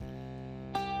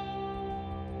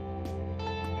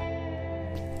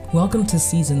Welcome to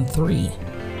Season 3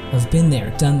 of Been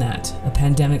There, Done That, a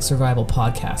pandemic survival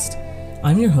podcast.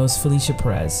 I'm your host, Felicia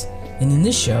Perez, and in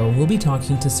this show, we'll be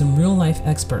talking to some real-life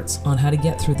experts on how to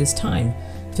get through this time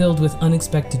filled with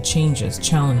unexpected changes,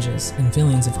 challenges, and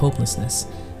feelings of hopelessness.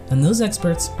 And those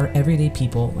experts are everyday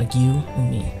people like you and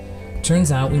me.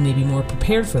 Turns out we may be more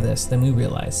prepared for this than we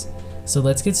realize. So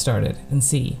let's get started and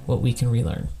see what we can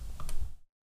relearn.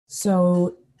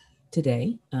 So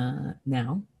today,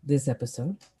 this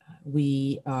episode,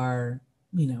 we are,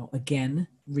 again,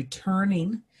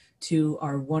 returning to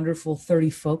our wonderful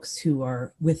 30 folks who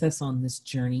are with us on this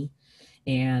journey.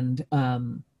 And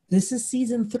this is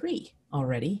season 3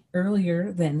 already,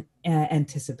 earlier than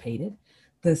anticipated.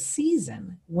 The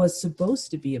season was supposed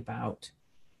to be about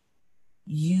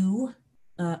you,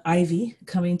 Ivy,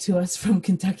 coming to us from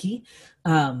Kentucky,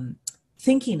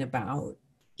 thinking about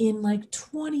in like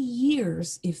 20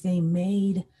 years, if they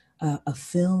made a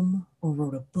film or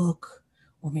wrote a book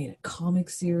or made a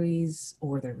comic series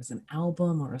or there was an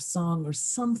album or a song or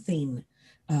something,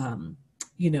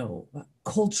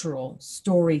 cultural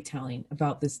storytelling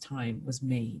about this time was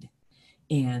made.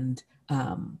 And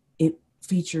it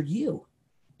featured you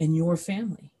and your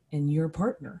family and your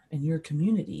partner and your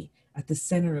community at the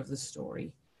center of the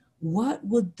story. What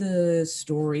would the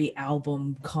story,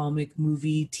 album, comic,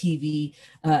 movie, TV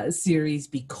series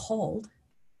be called?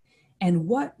 And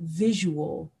what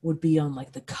visual would be on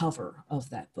like the cover of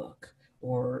that book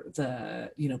or the,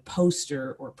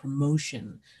 poster or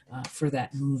promotion for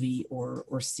that movie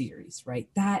or series, right?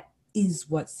 That is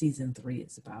what season 3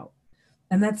 is about.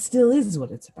 And that still is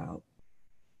what it's about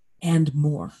and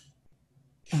more.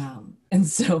 And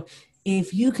so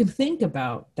if you can think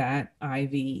about that,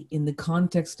 Ivy, in the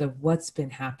context of what's been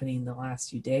happening the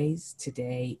last few days,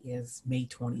 today is May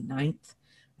 29th,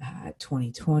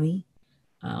 2020.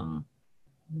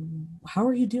 How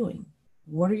are you doing?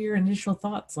 What are your initial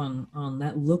thoughts on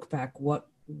that look back? What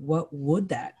would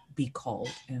that be called,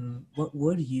 and what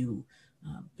would you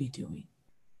be doing?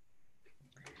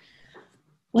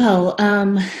 Well,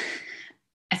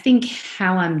 I think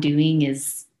how I'm doing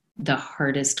is the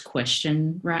hardest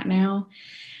question right now.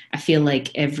 I feel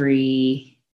like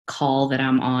every call that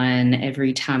I'm on,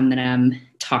 every time that I'm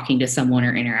talking to someone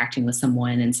or interacting with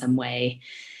someone in some way,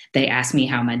 they ask me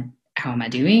how am I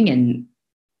doing, and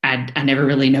I never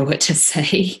really know what to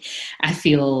say. I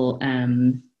feel a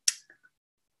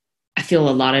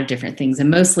lot of different things, and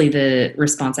mostly the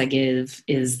response I give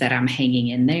is that I'm hanging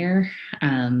in there.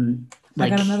 I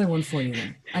got another one for you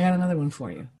then.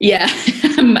 Yeah,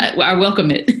 I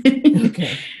welcome it.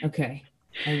 Okay.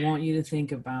 I want you to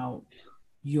think about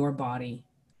your body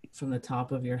from the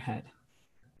top of your head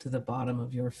to the bottom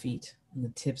of your feet and the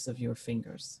tips of your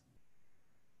fingers.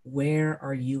 Where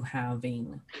are you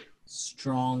having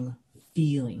strong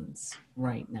feelings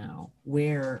right now?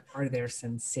 Where are there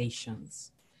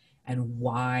sensations? And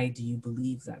why do you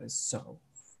believe that is so?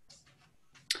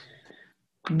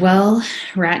 Well,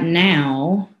 right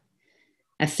now,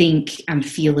 I think I'm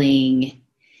feeling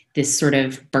this sort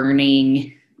of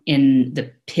burning in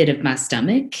the pit of my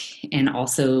stomach and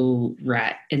also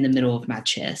right in the middle of my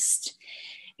chest.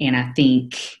 And I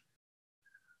think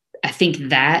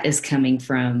that is coming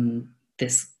from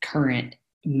this current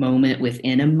moment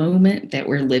within a moment that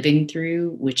we're living through,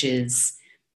 which is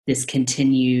this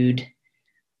continued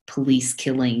police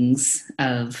killings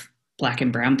of Black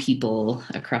and brown people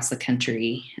across the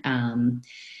country. And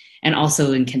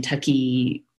also in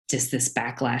Kentucky, just this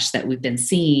backlash that we've been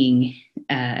seeing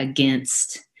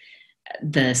against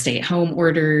the stay-at-home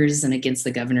orders and against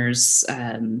the governor's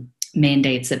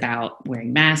mandates about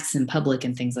wearing masks in public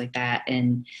and things like that.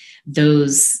 And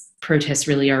those protests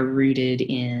really are rooted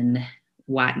in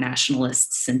white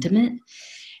nationalist sentiment.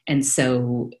 And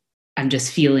so I'm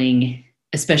just feeling,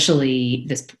 especially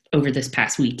over this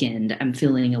past weekend, I'm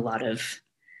feeling a lot of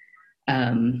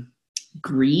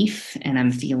grief, and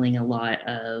I'm feeling a lot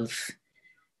of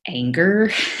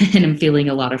anger, and I'm feeling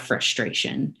a lot of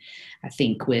frustration, I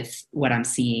think, with what I'm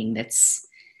seeing that's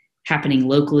happening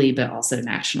locally, but also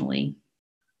nationally.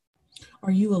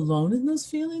 Are you alone in those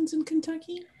feelings in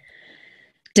Kentucky?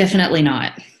 Definitely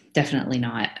not.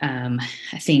 I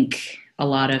think a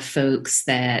lot of folks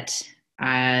that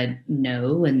I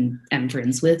know and am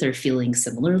friends with are feeling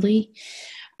similarly.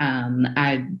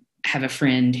 I have a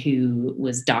friend who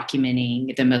was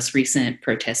documenting the most recent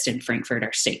protest in Frankfurt,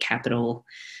 our state capital,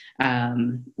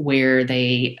 where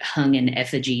they hung an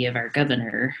effigy of our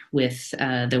governor with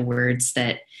the words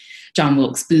that John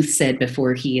Wilkes Booth said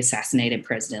before he assassinated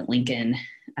President Lincoln,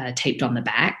 taped on the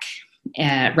back,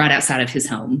 right outside of his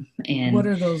home. And what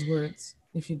are those words,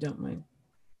 if you don't mind?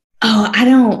 Oh, I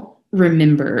don't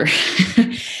remember.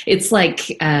 It's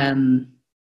like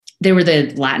there were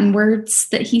the Latin words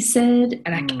that he said,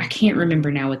 and I can't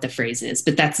remember now what the phrase is,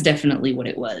 but that's definitely what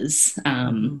it was.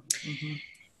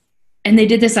 And they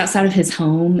did this outside of his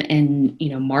home and,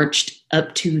 marched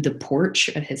up to the porch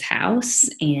of his house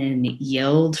and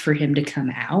yelled for him to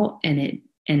come out. And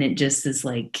it just is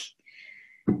like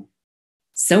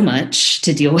so much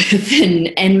to deal with.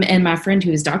 And my friend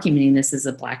who was documenting this is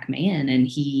a Black man, and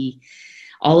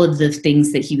all of the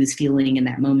things that he was feeling in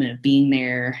that moment of being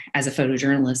there as a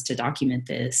photojournalist to document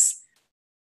this,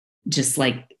 just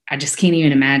like, I just can't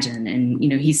even imagine. And,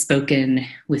 he's spoken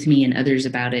with me and others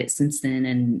about it since then.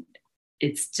 And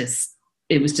it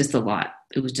was just a lot.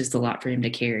 It was just a lot for him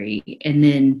to carry. And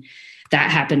then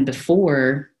that happened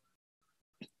before,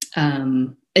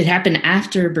 it happened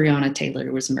after Breonna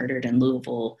Taylor was murdered in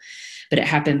Louisville, but it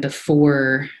happened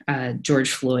before George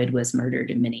Floyd was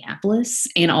murdered in Minneapolis,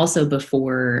 and also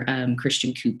before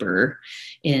Christian Cooper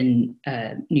in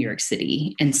New York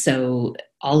City. And so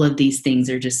all of these things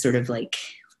are just sort of like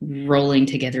rolling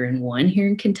together in one here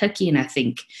in Kentucky. And I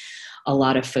think a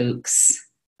lot of folks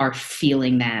are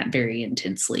feeling that very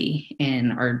intensely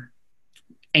and are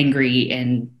angry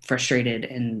and frustrated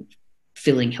and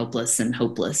feeling helpless and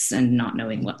hopeless and not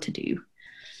knowing what to do.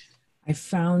 I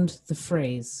found the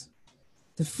phrase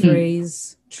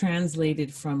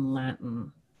translated from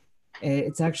Latin.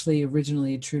 It's actually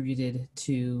originally attributed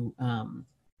to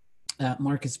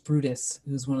Marcus Brutus,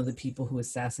 who's one of the people who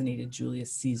assassinated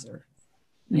Julius Caesar.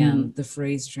 And the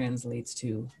phrase translates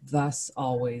to, "Thus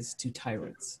always to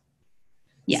tyrants."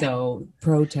 Yeah. So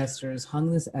protesters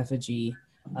hung this effigy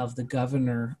of the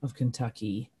governor of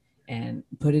Kentucky and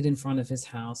put it in front of his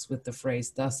house with the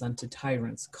phrase, "Thus unto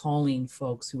tyrants," calling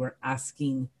folks who are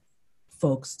asking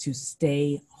folks to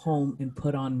stay home and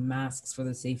put on masks for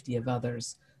the safety of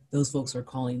others. Those folks are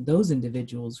calling those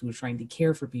individuals who are trying to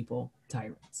care for people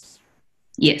tyrants.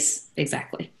 Yes,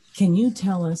 exactly. Can you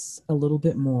tell us a little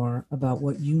bit more about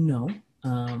what you know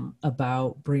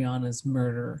about Breonna's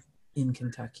murder in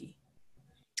Kentucky?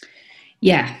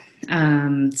 Yeah.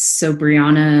 So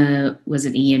Breonna was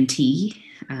an EMT.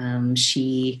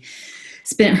 She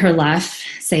spent her life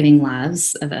saving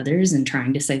lives of others and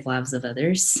trying to save lives of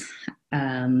others.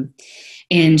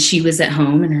 And she was at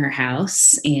home in her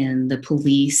house, and the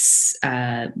police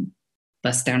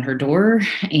bust down her door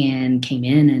and came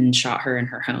in and shot her in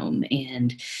her home.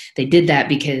 And they did that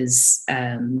because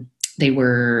they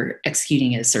were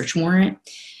executing a search warrant,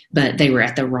 but they were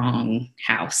at the wrong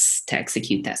house to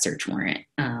execute that search warrant.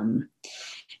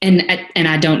 And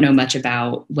I don't know much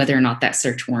about whether or not that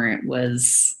search warrant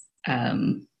was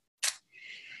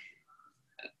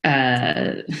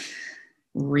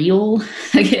real,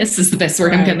 I guess is the best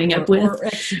word I'm coming up with. Or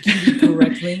executed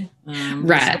correctly.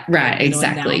 Right,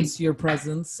 exactly. Announce your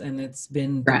presence, and it's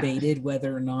been debated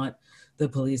whether or not the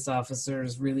police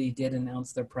officers really did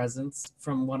announce their presence.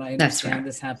 From what I understand,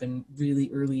 this happened really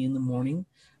early in the morning.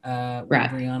 When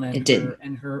Breonna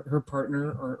and her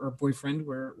partner or boyfriend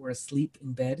were asleep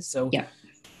in bed. So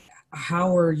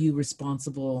how are you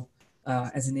responsible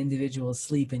as an individual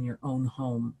asleep in your own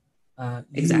home?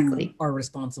 Exactly. You are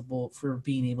responsible for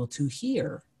being able to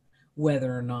hear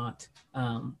whether or not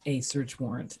a search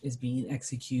warrant is being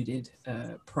executed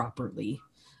properly.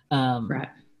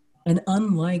 And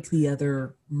unlike the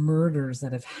other murders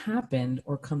that have happened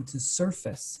or come to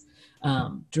surface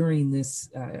during this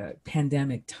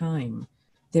pandemic time,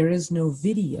 there is no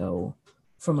video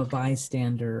from a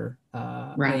bystander,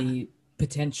 a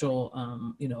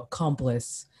potential,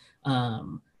 accomplice,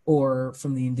 or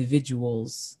from the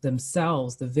individuals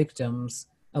themselves, the victims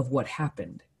of what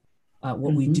happened.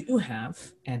 What we do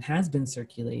have and has been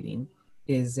circulating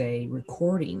is a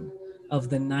recording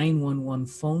of the 911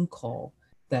 phone call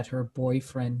that her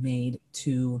boyfriend made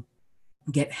to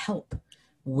get help,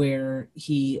 where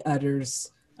he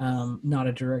utters, not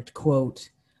a direct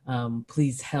quote,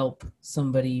 "Please help,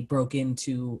 somebody broke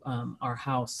into our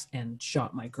house and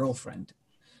shot my girlfriend."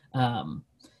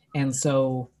 And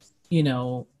so, we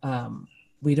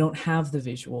don't have the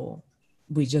visual,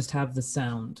 we just have the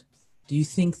sound. Do you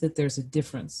think that there's a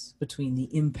difference between the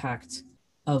impact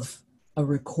of a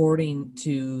recording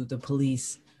to the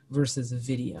police versus a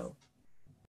video?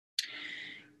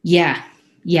 Yeah,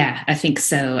 I think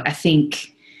so. I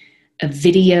think a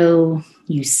video,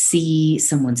 you see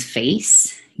someone's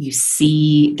face, you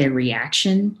see their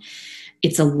reaction.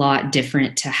 It's a lot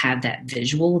different to have that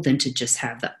visual than to just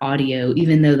have the audio,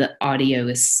 even though the audio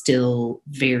is still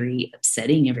very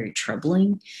upsetting and very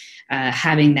troubling.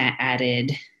 Having that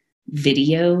added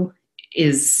video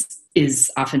is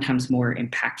oftentimes more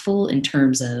impactful in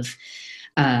terms of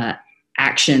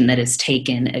action that is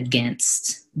taken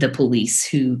against the police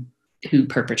who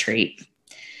perpetrate,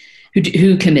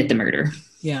 who commit the murder.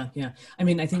 Yeah. I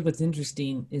mean, I think what's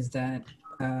interesting is that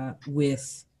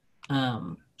with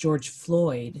George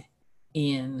Floyd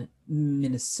in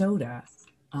Minnesota,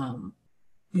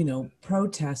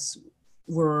 protests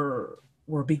were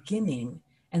beginning,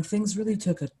 and things really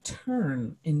took a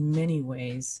turn in many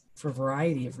ways for a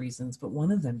variety of reasons, but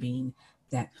one of them being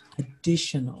that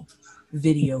additional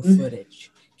video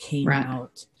footage came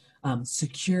out.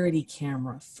 Security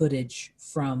camera footage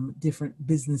from different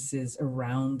businesses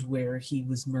around where he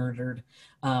was murdered,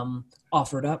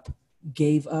 offered up,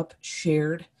 gave up,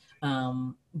 shared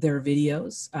their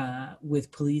videos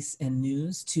with police and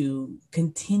news to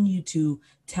continue to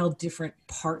tell different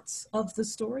parts of the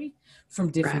story from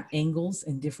different angles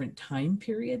and different time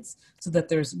periods, so that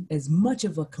there's as much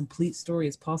of a complete story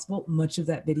as possible. Much of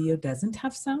that video doesn't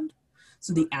have sound.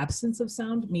 So the absence of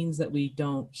sound means that we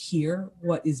don't hear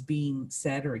what is being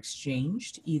said or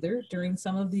exchanged either during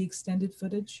some of the extended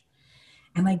footage.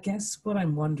 And I guess what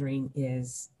I'm wondering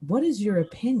is, what is your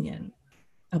opinion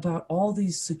about all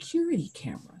these security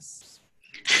cameras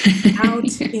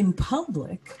out in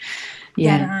public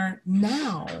that are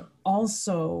now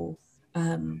also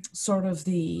sort of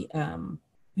the,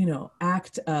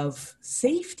 act of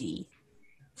safety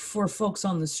for folks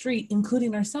on the street,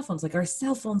 including our cell phones? Like, our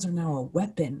cell phones are now a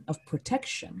weapon of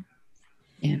protection.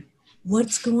 Yeah.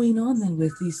 What's going on then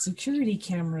with these security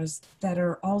cameras that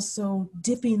are also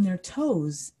dipping their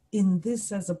toes in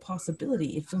this as a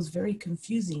possibility? It feels very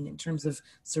confusing in terms of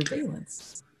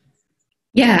surveillance.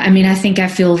 Yeah, I mean, I think I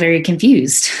feel very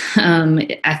confused.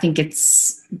 I think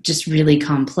it's just really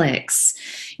complex.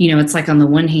 It's like, on the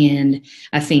one hand,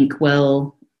 I think,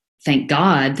 well, thank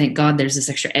God there's this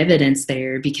extra evidence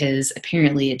there, because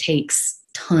apparently it takes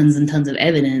tons and tons of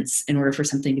evidence in order for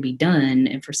something to be done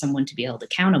and for someone to be held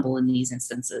accountable in these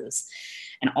instances.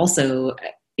 And also,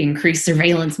 increased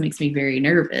surveillance makes me very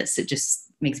nervous. It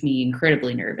just makes me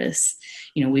incredibly nervous.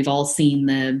 We've all seen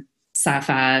the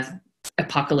sci-fi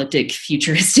apocalyptic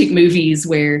futuristic movies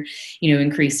where,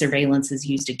 increased surveillance is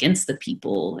used against the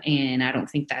people. And I don't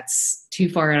think that's too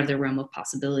far out of the realm of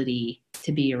possibility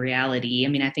to be a reality. I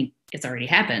mean, I think it's already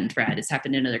happened, right? It's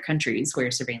happened in other countries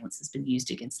where surveillance has been used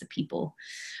against the people.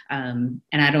 And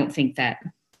I don't think that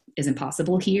is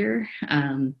impossible here.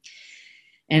 And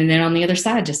then on the other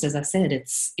side, just as I said,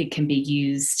 it can be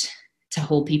used to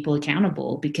hold people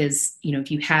accountable, because,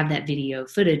 if you have that video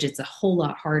footage, it's a whole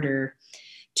lot harder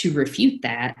to refute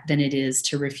that than it is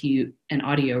to refute an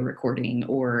audio recording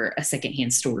or a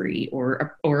secondhand story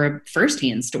or a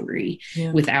firsthand story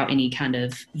without any kind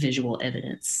of visual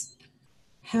evidence.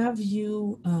 Have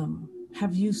you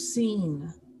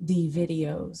seen the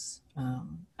videos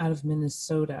out of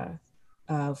Minnesota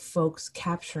of folks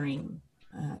capturing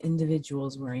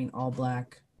individuals wearing all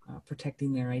black,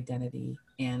 protecting their identity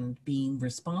and being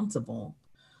responsible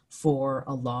for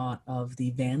a lot of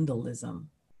the vandalism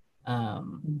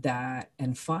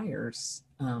and fires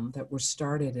that were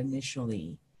started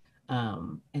initially?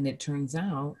 And it turns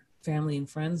out family and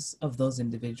friends of those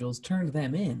individuals turned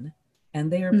them in,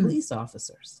 and they are police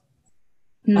officers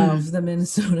of the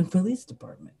Minnesota Police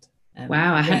Department. And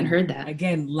wow, I hadn't heard that.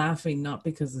 Again, laughing not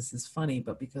because this is funny,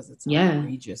 but because it's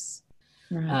outrageous.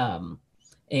 Right.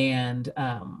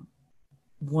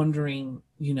 Wondering,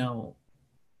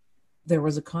 there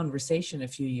was a conversation a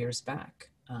few years back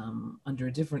under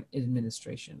a different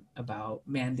administration about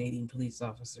mandating police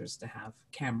officers to have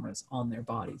cameras on their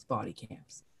bodies, body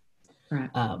cams. Right.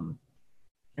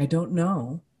 I don't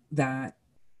know that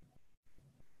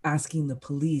asking the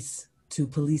police to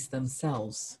police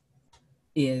themselves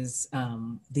is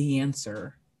the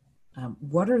answer.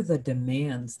 What are the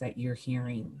demands that you're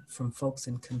hearing from folks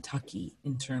in Kentucky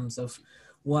in terms of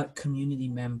what community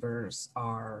members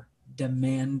are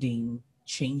demanding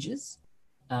changes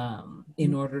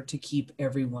in order to keep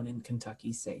everyone in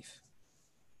Kentucky safe?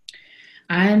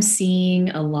 I'm seeing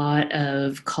a lot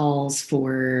of calls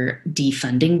for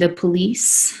defunding the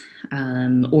police,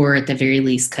 or at the very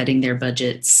least cutting their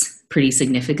budgets pretty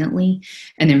significantly,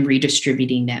 and then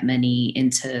redistributing that money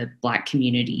into Black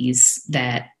communities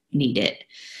that need it.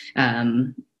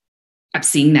 I've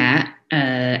seen that,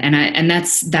 and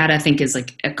that I think is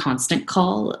like a constant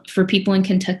call for people in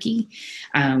Kentucky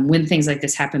when things like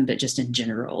this happen. But just in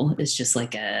general, it's just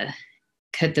like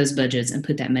cut those budgets and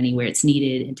put that money where it's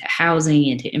needed, into housing,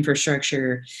 into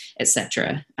infrastructure,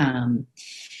 etc. I'm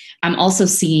also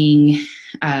seeing,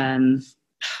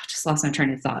 just lost my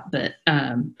train of thought, but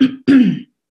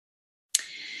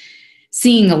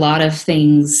seeing a lot of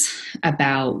things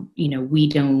about, we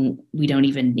don't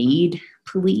even need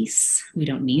police. We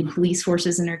don't need police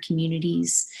forces in our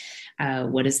communities.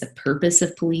 What is the purpose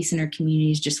of police in our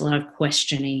communities? Just a lot of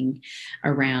questioning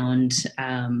around,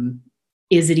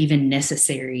 is it even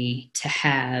necessary to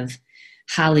have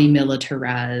highly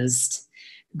militarized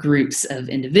groups of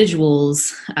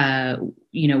individuals,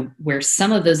 where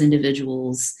some of those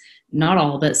individuals, not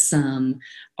all, but some,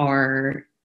 are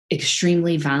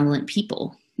extremely violent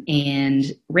people and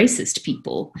racist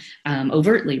people,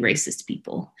 overtly racist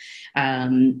people.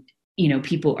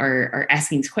 People are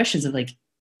asking these questions of, like,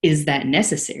 is that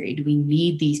necessary? Do we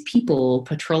need these people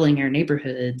patrolling our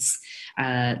neighborhoods,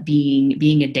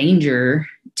 being a danger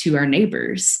to our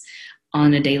neighbors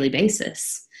on a daily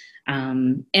basis?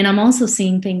 And I'm also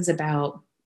seeing things about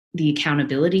the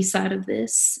accountability side of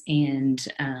this. And,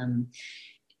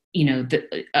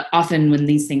 often when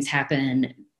these things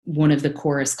happen, one of the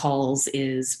chorus calls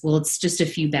is, well, it's just a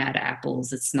few bad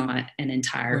apples. It's not an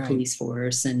entire police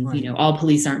force. And, all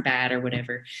police aren't bad or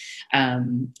whatever.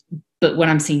 But what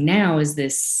I'm seeing now is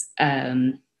this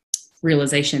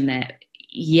realization that,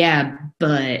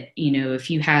 but, if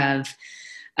you have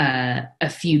a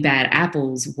few bad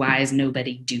apples, why is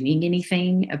nobody doing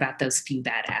anything about those few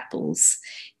bad apples?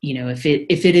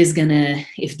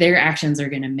 If their actions are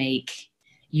gonna make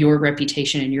your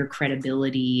reputation and your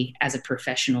credibility as a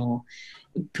professional,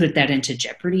 put that into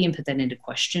jeopardy and put that into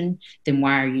question, then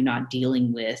why are you not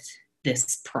dealing with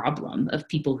this problem of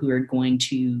people who are going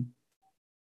to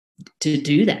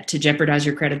do that, to jeopardize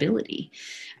your credibility?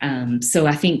 So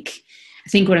I think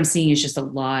what I'm seeing is just a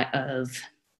lot of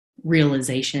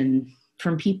realization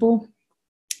from people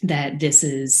that this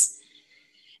is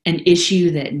an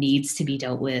issue that needs to be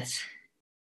dealt with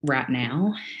right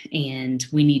now, and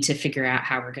we need to figure out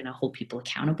how we're going to hold people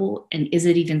accountable. And is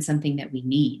it even something that we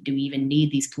need? Do we even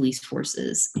need these police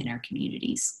forces in our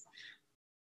communities?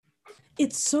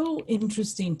 It's so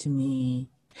interesting to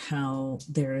me how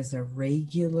there is a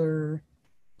regular,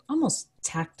 almost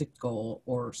tactical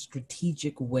or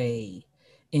strategic way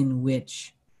in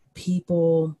which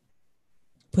people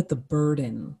put the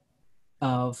burden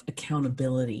of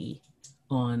accountability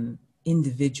on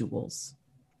individuals.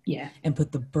 And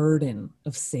put the burden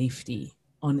of safety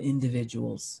on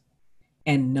individuals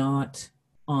and not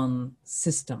on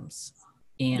systems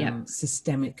and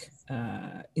systemic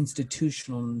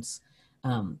institutions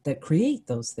that create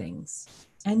those things.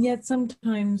 And yet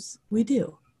sometimes we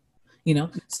do,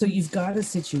 so you've got a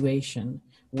situation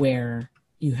where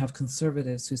you have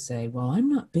conservatives who say, well, I'm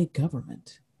not big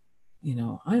government.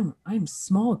 I'm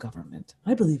small government.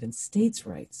 I believe in states'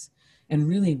 rights. And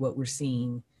really what we're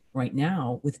seeing right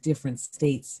now with different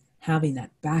states having that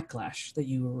backlash that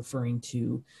you were referring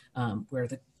to, where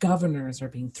the governors are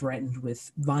being threatened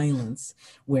with violence,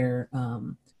 where,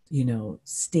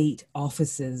 state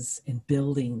offices and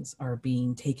buildings are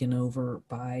being taken over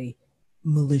by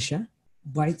militia,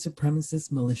 white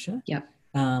supremacist militia,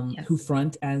 who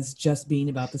front as just being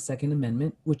about the Second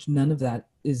Amendment, which none of that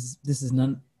is.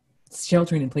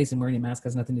 Sheltering in place and wearing a mask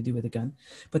has nothing to do with a gun,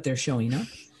 but they're showing up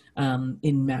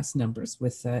in mass numbers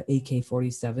with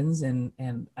AK-47s,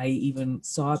 and I even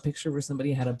saw a picture where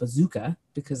somebody had a bazooka,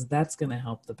 because that's going to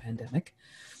help the pandemic.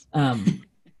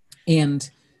 And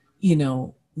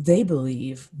they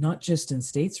believe not just in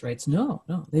states' rights. No,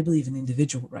 they believe in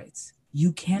individual rights.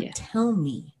 You can't tell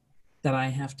me that I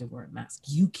have to wear a mask.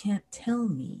 You can't tell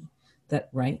me that,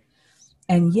 right?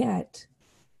 And yet,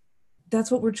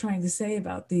 that's what we're trying to say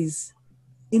about these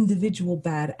individual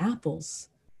bad apples.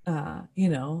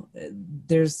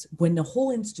 There's, when the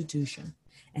whole institution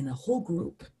and the whole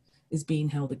group is being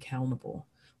held accountable,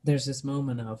 there's this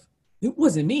moment of, it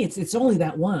wasn't me, it's only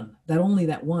that one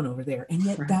over there. And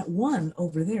yet that one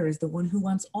over there is the one who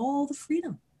wants all the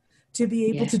freedom to be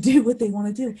able to do what they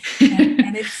want to do.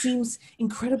 And it seems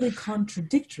incredibly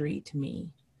contradictory to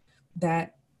me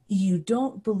that you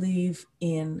don't believe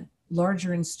in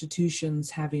larger institutions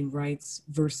having rights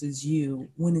versus you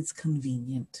when it's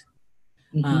convenient.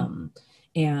 Mm-hmm.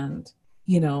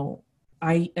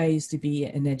 I used to be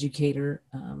an educator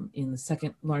in the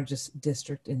second largest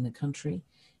district in the country,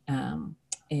 and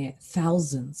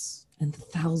thousands and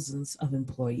thousands of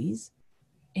employees.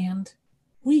 And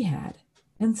we had,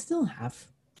 and still have,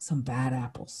 some bad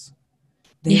apples.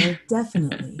 They are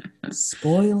definitely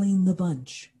spoiling the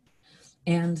bunch.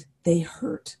 And they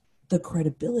hurt the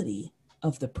credibility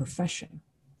of the profession,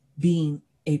 being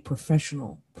a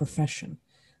professional profession.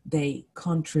 They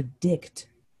contradict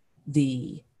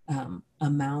the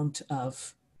amount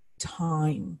of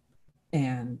time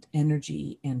and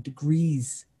energy and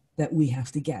degrees that we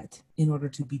have to get in order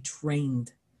to be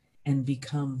trained and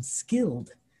become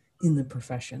skilled in the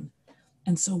profession.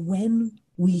 And so when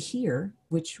we hear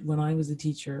which when I was a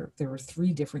teacher, there were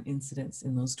 3 different incidents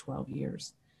in those 12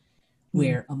 years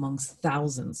where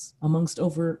amongst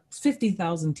over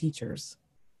 50,000 teachers,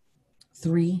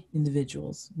 3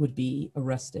 individuals would be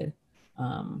arrested.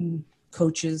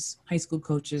 Coaches, high school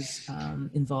coaches,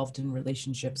 involved in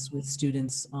relationships with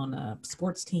students on a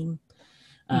sports team,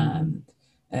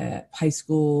 high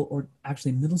school or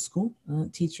actually middle school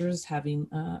teachers having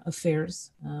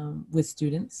affairs with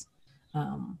students.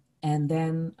 And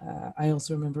then I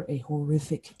also remember a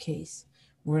horrific case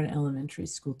where an elementary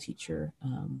school teacher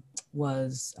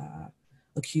was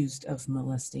accused of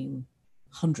molesting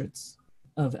hundreds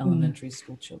of elementary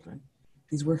school children.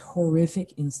 These were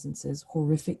horrific instances,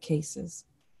 horrific cases.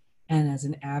 And as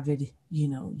an avid,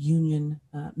 union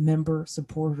member,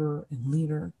 supporter, and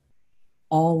leader,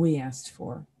 all we asked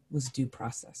for was due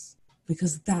process,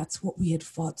 because that's what we had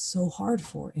fought so hard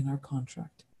for in our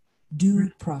contract. Due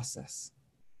process.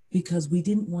 Because we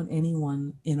didn't want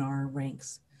anyone in our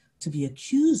ranks to be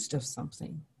accused of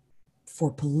something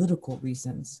for political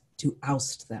reasons to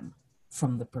oust them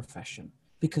from the profession,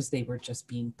 because they were just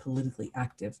being politically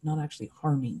active, not actually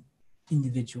harming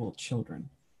individual children.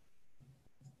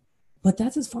 But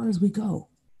that's as far as we go.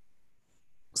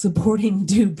 Supporting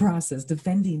due process,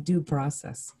 defending due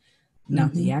process,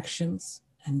 not the actions,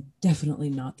 and definitely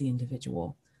not the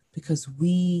individual, because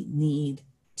we need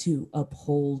to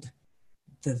uphold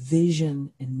the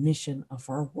vision and mission of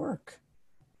our work.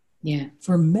 Yeah.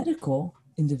 For medical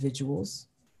individuals,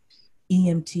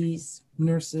 EMTs,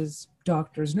 nurses,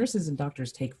 doctors, nurses and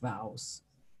doctors take vows,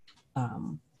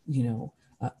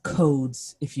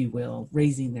 codes, if you will,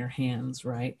 raising their hands,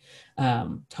 right?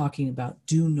 Talking about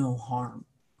do no harm.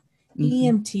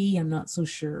 EMT, I'm not so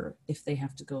sure if they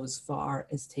have to go as far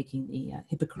as taking the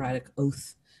Hippocratic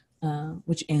Oath,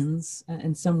 which ends,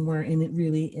 and somewhere in it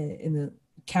really, in the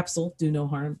capsule, do no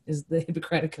harm, is the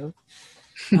Hippocratic Oath.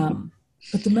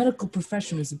 But the medical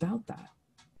profession is about that.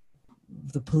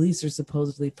 The police are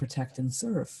supposedly protect and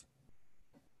serve.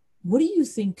 What do you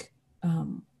think?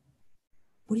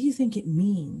 What do you think it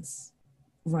means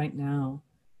right now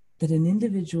that an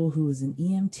individual who is an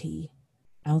EMT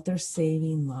out there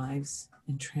saving lives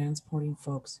and transporting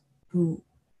folks who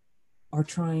are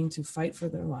trying to fight for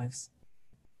their lives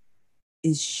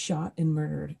is shot and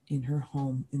murdered in her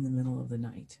home in the middle of the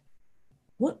night?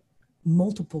 What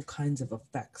multiple kinds of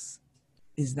effects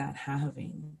is that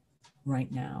having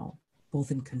right now,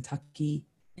 both in Kentucky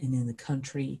and in the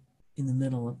country in the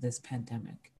middle of this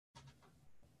pandemic?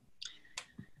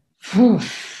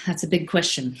 That's a big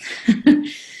question.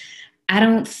 I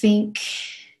don't think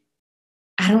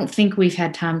we've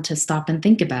had time to stop and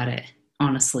think about it,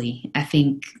 honestly. I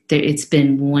think it's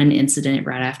been one incident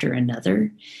right after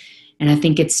another. And I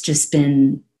think it's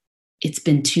been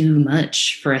too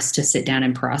much for us to sit down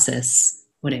and process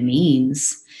what it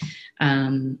means.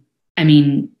 I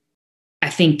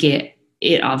think it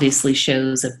obviously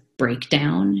shows a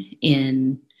breakdown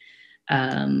in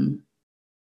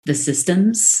the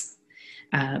systems.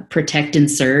 Protect and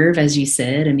serve, as you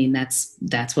said.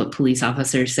 That's what police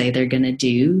officers say they're going to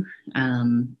do.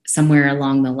 Somewhere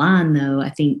along the line, though, I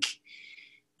think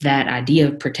that idea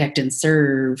of protect and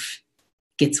serve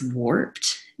gets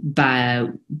warped by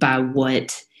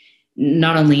what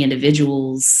not only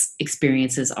individuals'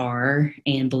 experiences are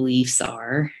and beliefs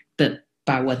are, but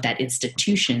by what that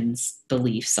institution's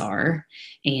beliefs are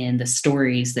and the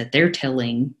stories that they're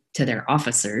telling to their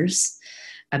officers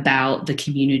about the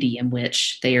community in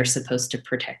which they are supposed to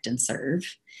protect and serve.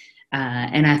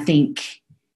 And I think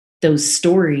those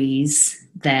stories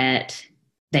that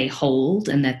they hold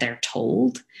and that they're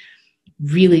told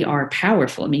really are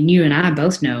powerful. You and I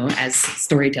both know as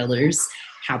storytellers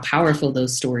how powerful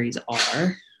those stories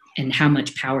are and how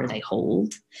much power they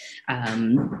hold.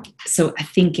 So I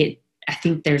think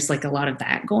there's like a lot of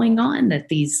that going on, that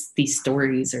these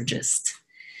stories are just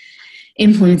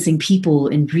influencing people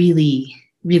in really,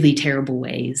 really terrible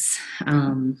ways.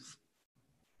 I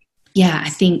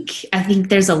think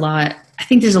there's a lot. I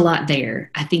think there's a lot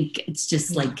there. I think it's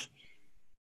just like,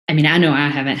 I know I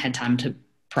haven't had time to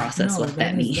process what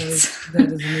that means.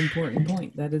 That is an important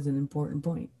point. That is an important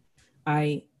point.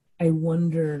 I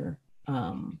wonder,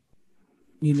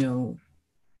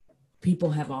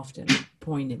 people have often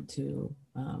pointed to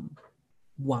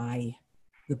why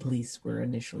the police were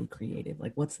initially created.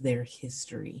 Like, what's their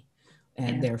history?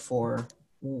 And therefore,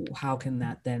 how can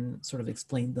that then sort of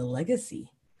explain the legacy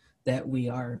that we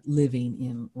are living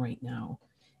in right now?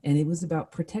 And it was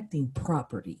about protecting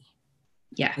property.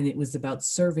 Yeah. And it was about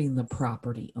serving the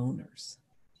property owners.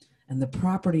 And the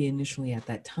property initially at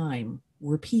that time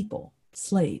were people,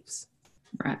 slaves.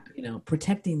 Right.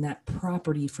 Protecting that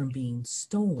property from being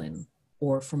stolen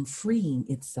or from freeing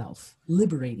itself,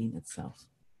 liberating itself,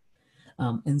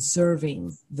 and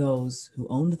serving those who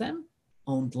owned them,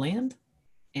 owned land,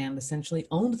 and essentially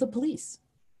owned the police.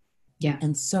 Yeah.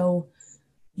 And so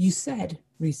you said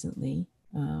recently,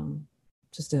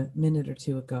 just a minute or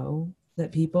two ago,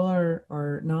 that people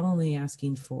are not only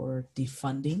asking for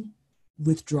defunding,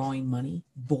 withdrawing money,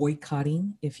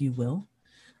 boycotting, if you will,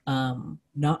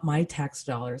 not my tax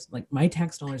dollars, like my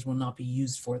tax dollars will not be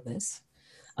used for this,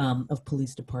 of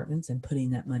police departments and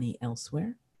putting that money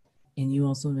elsewhere. And you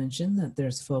also mentioned that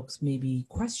there's folks maybe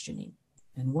questioning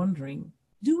and wondering,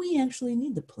 do we actually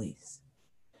need the police?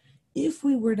 If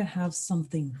we were to have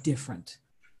something different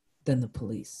than the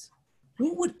police,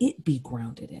 what would it be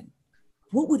grounded in?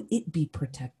 What would it be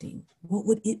protecting? What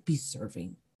would it be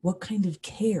serving? What kind of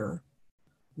care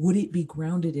would it be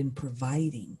grounded in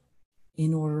providing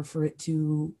in order for it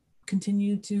to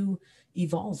continue to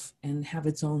evolve and have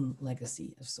its own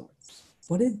legacy of sorts?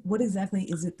 What exactly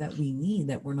is it that we need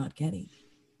that we're not getting?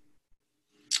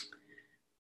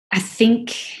 I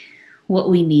think what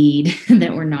we need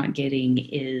that we're not getting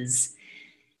is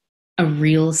a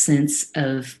real sense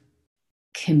of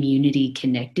community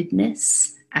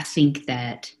connectedness. I think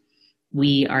that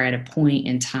we are at a point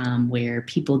in time where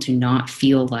people do not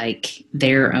feel like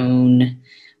their own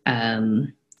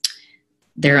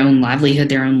livelihood,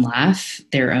 their own life,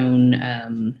 their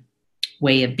own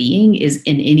way of being is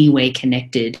in any way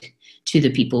connected to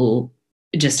the people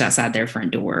just outside their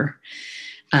front door.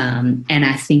 And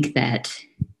I think that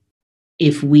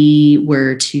if we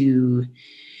were to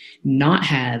not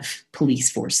have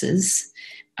police forces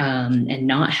and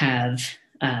not have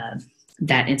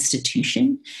that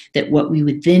institution, that what we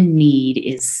would then need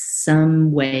is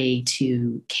some way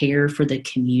to care for the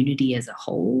community as a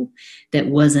whole that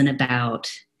wasn't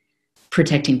about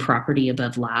protecting property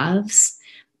above lives,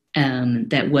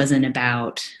 that wasn't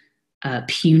about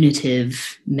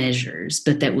punitive measures,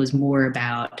 but that was more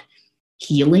about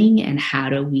healing and how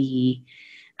do we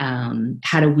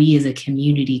as a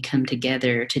community come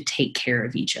together to take care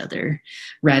of each other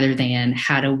rather than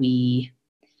how do we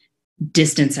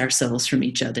distance ourselves from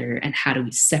each other and how do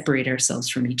we separate ourselves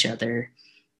from each other.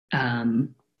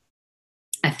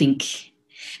 I think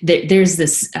there's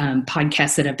this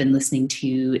podcast that I've been listening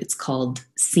to. It's called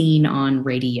Scene on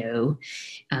Radio,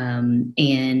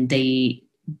 and they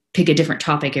pick a different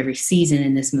topic every season.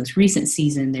 In this most recent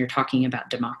season, they're talking about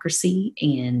democracy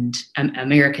and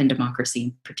American democracy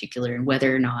in particular, and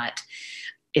whether or not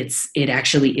it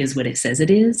actually is what it says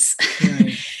it is.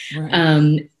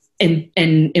 Right. And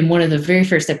in one of the very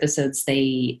first episodes,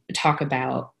 they talk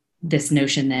about this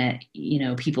notion that,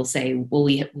 people say, well,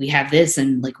 we have this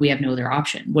and like we have no other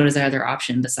option. What is our other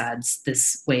option besides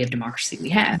this way of democracy we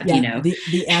have? Yeah, the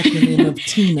acronym of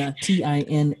TINA,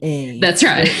 TINA. That's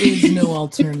right. There is no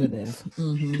alternative.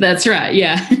 Mm-hmm. That's right.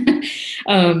 Yeah.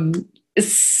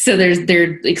 So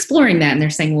they're exploring that and they're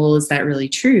saying, well, is that really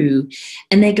true?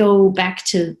 And they go back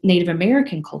to Native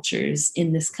American cultures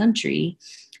in this country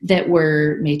that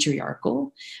were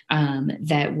matriarchal,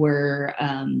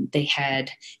 they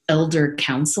had elder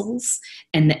councils,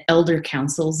 and the elder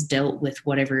councils dealt with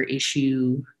whatever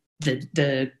issue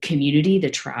the community, the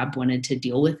tribe wanted to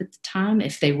deal with at the time.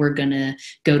 If they were going to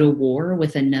go to war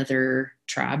with another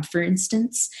tribe, for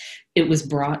instance, it was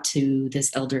brought to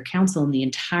this elder council and the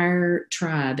entire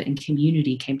tribe and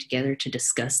community came together to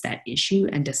discuss that issue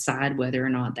and decide whether or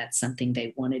not that's something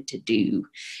they wanted to do.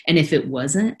 And if it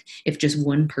wasn't, if just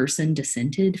one person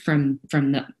dissented from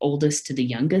the oldest to the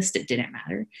youngest, it didn't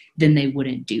matter, then they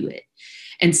wouldn't do it.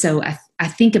 And so I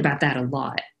think about that a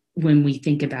lot when we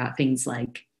think about things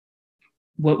like,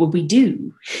 what would we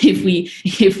do if we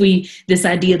this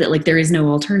idea that like there is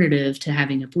no alternative to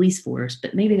having a police force,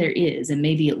 but maybe there is, and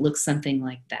maybe it looks something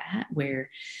like that, where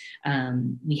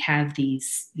we have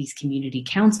these community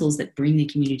councils that bring the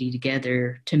community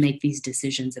together to make these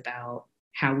decisions about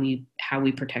how we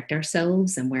protect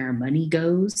ourselves and where our money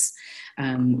goes,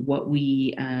 what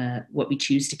we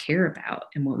choose to care about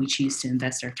and what we choose to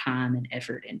invest our time and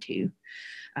effort into.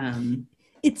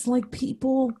 It's like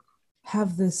people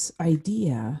have this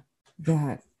idea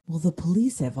that, well, the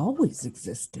police have always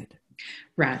existed.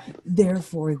 Right.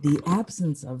 Therefore, the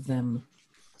absence of them,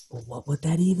 well, what would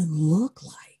that even look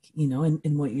like?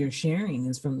 And what you're sharing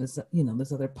is from this,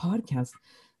 this other podcast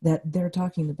that they're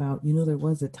talking about, there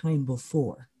was a time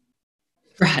before.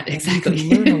 Right, exactly.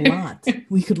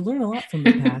 We could learn a lot from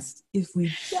the past if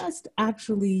we just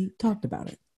actually talked about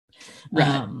it.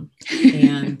 Right.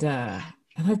 And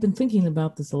I've been thinking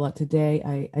about this a lot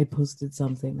today. I posted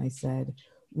something. I said,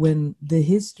 when the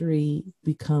history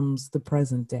becomes the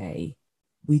present day,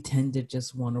 we tend to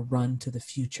just want to run to the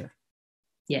future.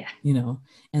 Yeah. you know.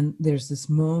 And there's this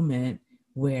moment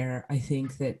where I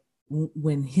think that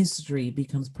when history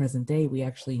becomes present day, we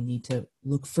actually need to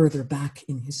look further back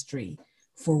in history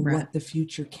for Right. what the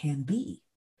future can be.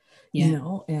 Yeah. You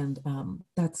know, and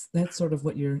that's sort of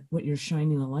what you're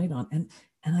shining a light on.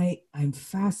 And I'm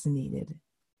fascinated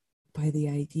by the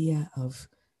idea of,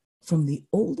 from the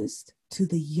oldest to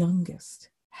the youngest,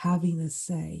 having a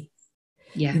say.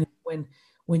 Yeah. You know,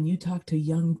 when you talk to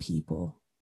young people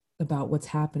about what's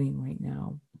happening right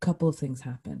now, a couple of things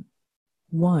happen.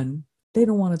 One, they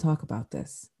don't want to talk about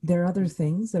this. There are other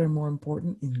things that are more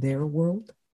important in their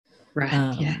world.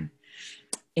 Right. Yeah.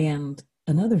 And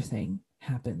another thing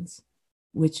happens,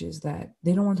 which is that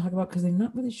they don't want to talk about because they're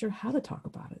not really sure how to talk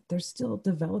about it. They're still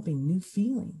developing new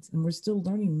feelings, and we're still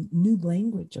learning new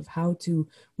language of how to,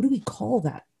 what do we call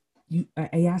that?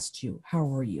 I asked you,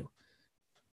 how are you?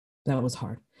 That was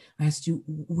hard. I asked you,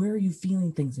 where are you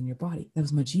feeling things in your body? That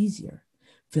was much easier.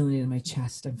 Feeling it in my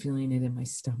chest. I'm feeling it in my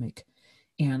stomach.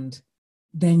 And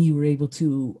then you were able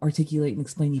to articulate and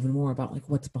explain even more about like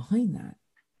what's behind that.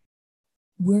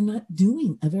 We're not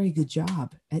doing a very good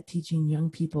job at teaching young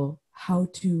people how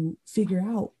to figure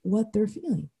out what they're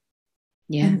feeling,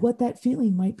 and what that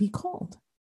feeling might be called.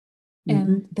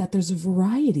 And that there's a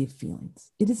variety of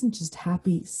feelings. It isn't just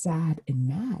happy, sad, and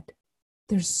mad.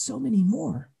 There's so many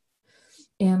more.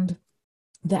 And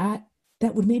that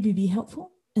would maybe be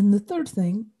helpful. And the third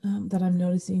thing that I'm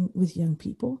noticing with young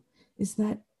people is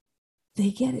that they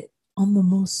get it on the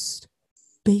most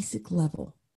basic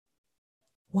level.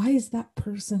 Why is that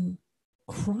person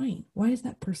crying? Why is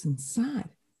that person sad?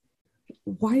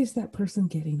 Why is that person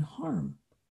getting harm?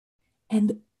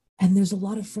 And there's a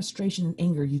lot of frustration and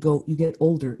anger. You get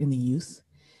older in the youth,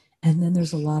 and then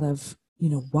there's a lot of,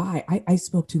 why. I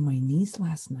spoke to my niece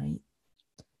last night,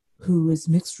 who is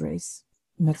mixed race,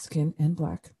 Mexican and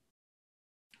Black,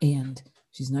 and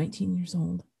she's 19 years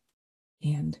old,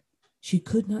 and she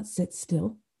could not sit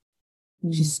still.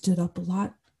 She stood up a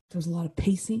lot. There was a lot of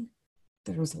pacing.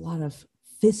 There was a lot of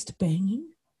fist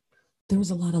banging. There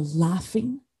was a lot of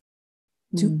laughing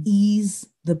to ease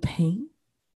the pain.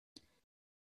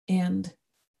 And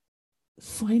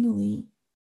finally,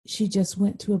 she just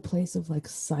went to a place of like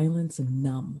silence and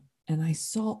numb. And I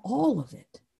saw all of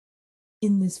it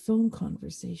in this phone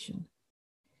conversation.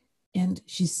 And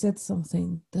she said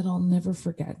something that I'll never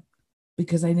forget,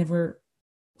 because I never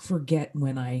forget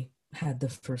when I had the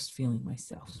first feeling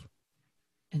myself.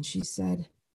 And she said,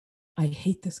 I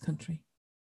hate this country.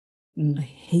 I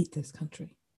hate this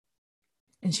country.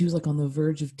 And she was like on the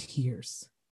verge of tears.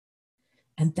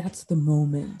 And that's the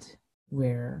moment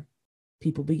where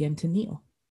people begin to kneel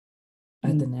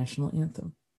at the national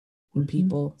anthem, when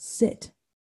people sit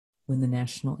when the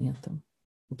national anthem,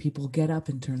 when people get up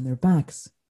and turn their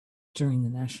backs during the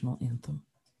national anthem.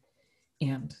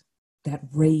 And that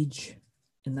rage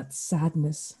and that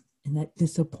sadness and that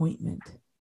disappointment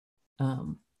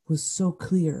was so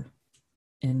clear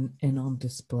and on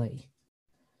display.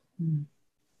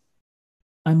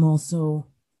 I'm also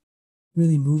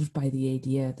really moved by the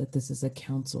idea that this is a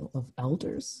council of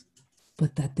elders,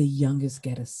 but that the youngest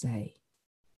get a say.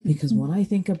 Because when I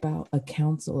think about a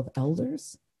council of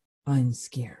elders, I'm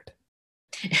scared.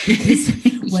 Because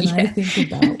when I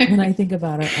think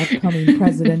about our upcoming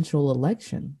presidential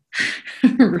election,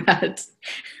 right,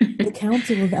 the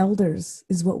council of elders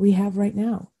is what we have right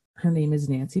now. Her name is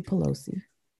Nancy Pelosi.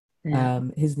 Yeah.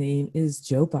 His name is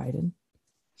Joe Biden,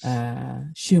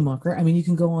 Schumacher. I mean, you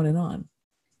can go on and on.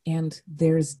 And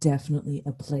there's definitely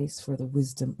a place for the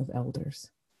wisdom of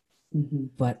elders.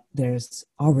 But there's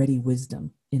already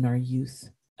wisdom in our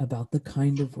youth about the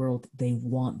kind of world they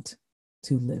want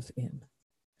to live in.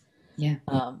 Yeah.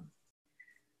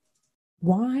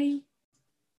 Why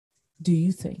do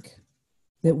you think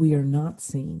that we are not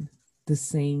seeing the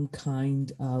same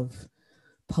kind of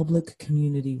public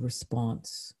community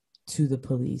response to the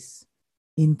police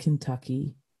in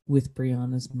Kentucky with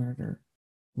Breonna's murder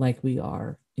like we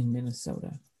are in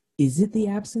Minnesota? Is it the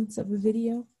absence of a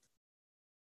video?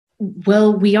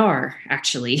 Well, we are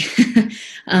actually.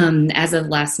 As of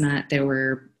last night, there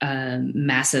were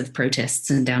massive protests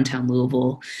in downtown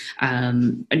Louisville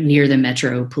near the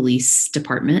Metro Police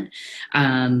Department.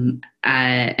 I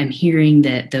am hearing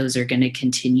that those are going to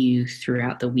continue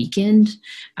throughout the weekend.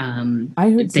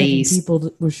 I heard 7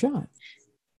 people were shot.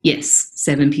 Yes,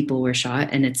 7 people were shot,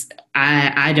 and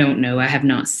I don't know. I have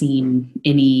not seen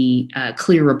any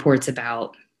clear reports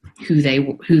about who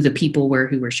the people were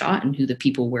who were shot and who the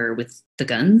people were with the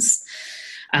guns.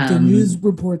 The news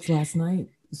reports last night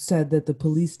said that the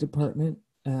police department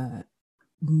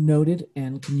noted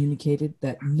and communicated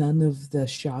that none of the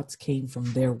shots came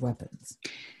from their weapons.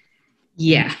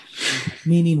 Yeah,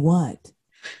 Meaning what?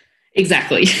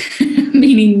 exactly.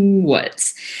 Meaning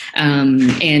what?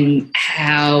 And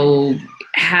how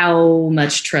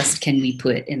much trust can we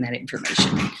put in that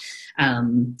information?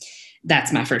 Um,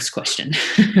 that's my first question.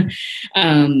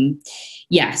 um,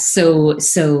 yeah, so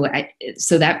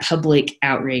that public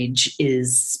outrage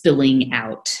is spilling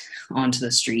out onto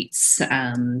the streets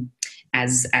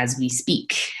as we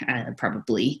speak,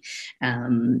 probably.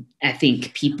 I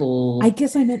think people. I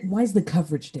guess I meant, why is the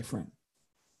coverage different?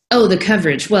 Oh, the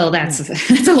coverage. Well, that's Yeah.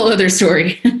 that's a whole other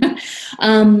story.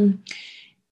 um,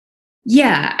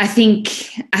 yeah, I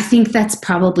think that's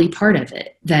probably part of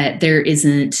it, that there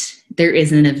isn't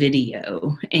a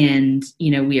video, and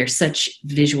we are such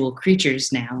visual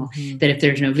creatures now that if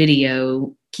there's no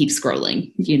video, keep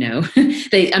scrolling.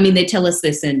 They tell us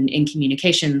this in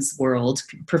communications world,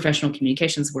 professional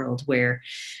communications world, where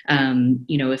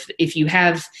if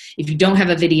you don't have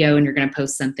a video and you're going to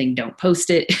post something, don't post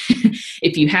it.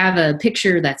 If you have a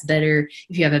picture, that's better.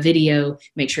 If you have a video,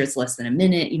 make sure it's less than a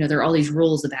minute. There are all these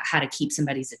rules about how to keep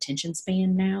somebody's attention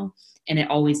span now, and it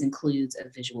always includes a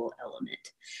visual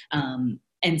element.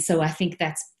 And so I think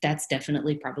that's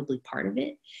definitely probably part of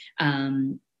it.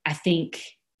 I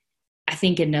think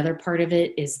another part of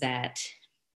it is that,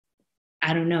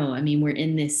 I don't know. I mean, we're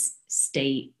in this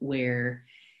state where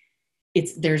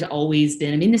there's always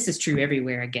been, this is true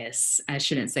everywhere, I guess. I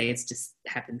shouldn't say it's just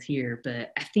happens here,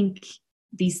 but I think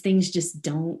these things just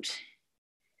don't,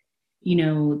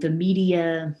 the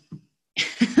media,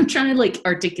 I'm trying to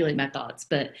articulate my thoughts,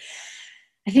 but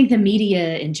I think the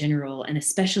media in general, and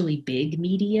especially big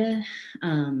media,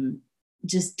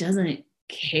 just doesn't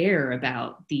care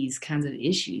about these kinds of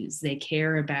issues. They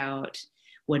care about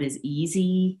what is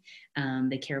easy.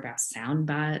 They care about sound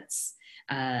bites.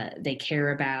 They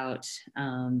care about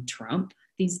Trump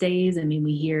these days.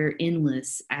 We hear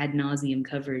endless ad nauseum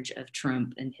coverage of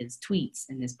Trump and his tweets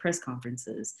and his press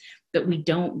conferences, but we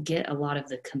don't get a lot of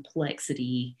the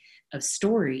complexity of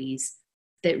stories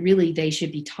that really they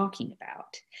should be talking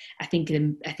about. I think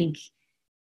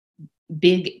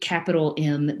big capital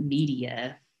M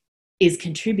media is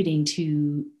contributing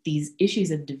to these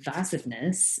issues of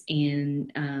divisiveness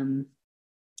and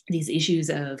these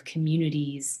issues of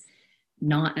communities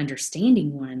not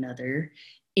understanding one another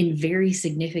in very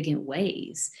significant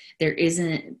ways. There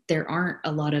aren't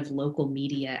a lot of local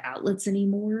media outlets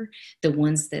anymore. The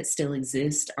ones that still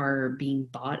exist are being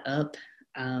bought up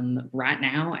right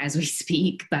now as we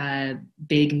speak by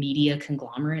big media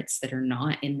conglomerates that are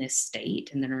not in this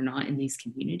state and that are not in these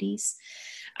communities.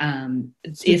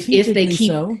 If they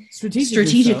keep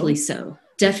strategically so,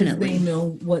 definitely, because they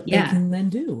know what they can then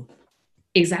do.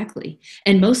 Exactly.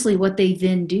 And mostly what they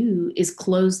then do is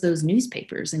close those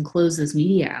newspapers and close those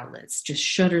media outlets, just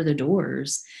shutter the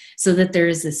doors so that there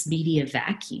is this media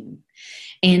vacuum.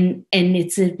 And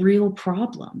it's a real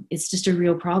problem. It's just a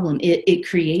real problem. It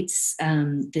creates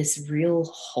this real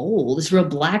hole, this real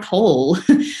black hole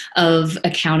of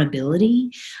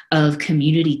accountability, of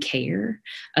community care,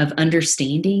 of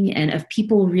understanding, and of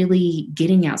people really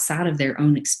getting outside of their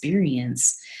own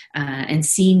experience and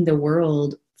seeing the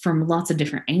world from lots of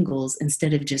different angles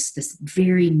instead of just this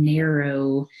very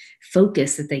narrow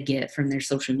focus that they get from their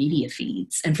social media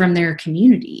feeds and from their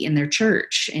community and their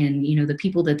church and the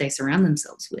people that they surround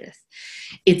themselves with.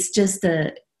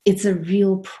 It's a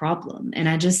real problem. And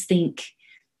I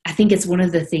think it's one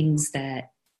of the things that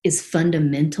is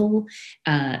fundamental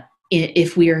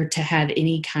if we are to have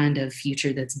any kind of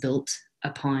future that's built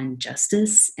upon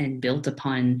justice and built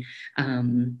upon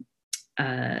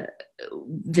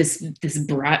this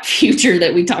bright future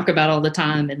that we talk about all the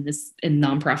time in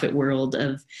nonprofit world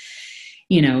of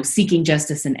seeking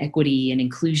justice and equity and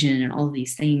inclusion and all of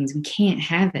these things. We can't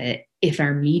have it if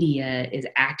our media is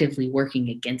actively working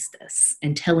against us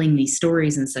and telling these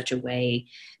stories in such a way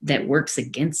that works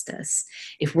against us.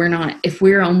 If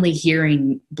we're only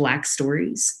hearing Black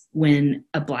stories when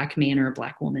a Black man or a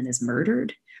Black woman is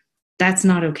murdered, that's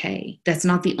not okay. That's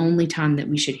not the only time that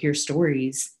we should hear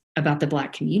stories about the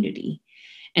Black community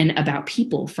and about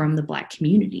people from the Black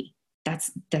community.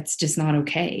 That's just not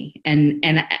okay.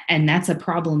 And that's a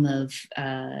problem of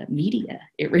media.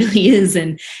 It really is.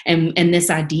 And this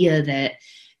idea that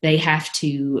they have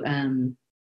to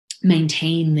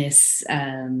maintain this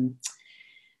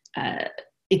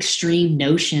extreme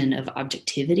notion of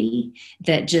objectivity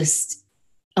that just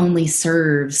only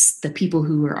serves the people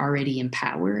who are already in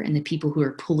power and the people who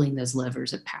are pulling those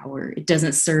levers of power. It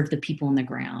doesn't serve the people on the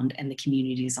ground and the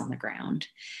communities on the ground.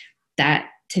 That,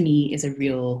 to me, is a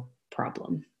real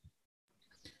problem.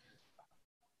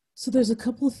 So there's a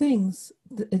couple of things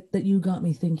that you got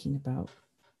me thinking about.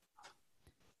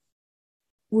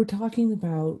 we're talking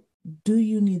about, do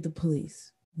you need the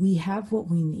police? We have what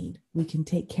we need. We can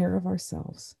take care of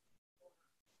ourselves.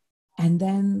 And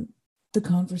then the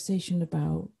conversation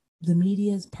about the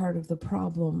media is part of the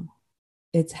problem.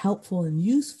 It's helpful and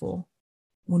useful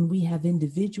when we have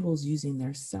individuals using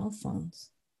their cell phones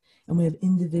and we have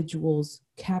individuals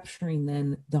capturing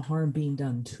then the harm being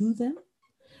done to them,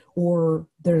 or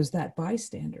there's that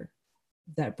bystander,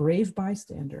 that brave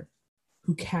bystander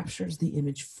who captures the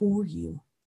image for you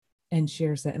and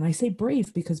shares that. And I say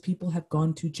brave because people have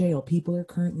gone to jail. People are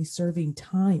currently serving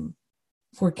time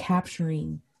for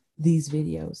capturing these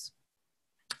videos.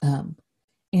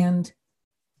 And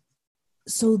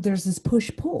so there's this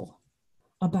push-pull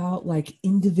about like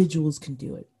individuals can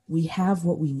do it. We have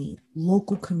what we need.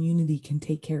 Local community can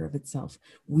take care of itself.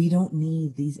 We don't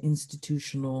need these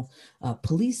institutional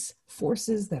police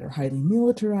forces that are highly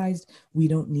militarized. We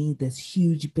don't need this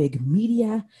huge, big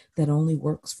media that only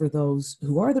works for those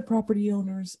who are the property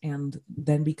owners and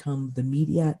then become the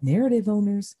media narrative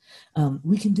owners.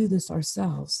 We can do this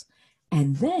ourselves.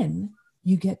 And then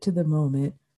you get to the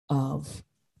moment of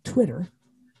Twitter,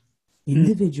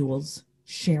 individuals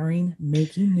sharing,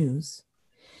 making news,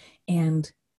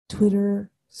 and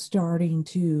Twitter starting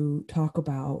to talk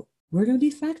about, we're going to be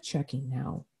fact checking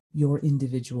now your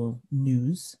individual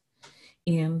news.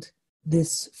 And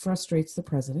this frustrates the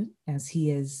president, as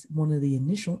he is one of the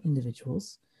initial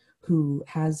individuals who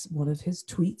has one of his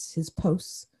tweets, his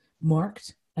posts,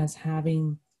 marked as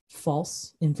having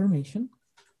false information.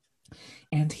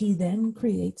 And he then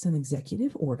creates an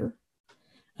executive order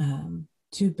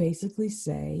to basically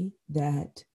say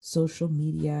that social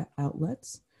media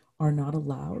outlets are not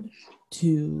allowed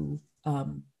to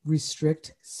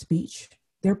restrict speech.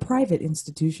 They're private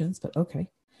institutions, but okay.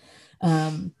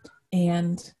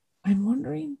 And I'm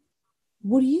wondering,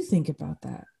 what do you think about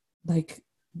that? Like,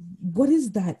 what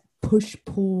is that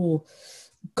push-pull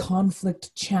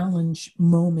conflict challenge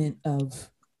moment of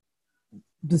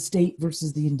the state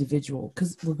versus the individual?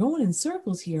 Because we're going in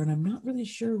circles here, and I'm not really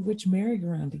sure which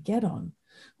merry-go-round to get on.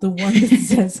 The one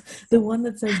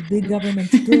that says big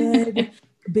government's good,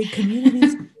 big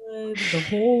community's good, the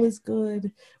whole is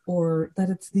good, or that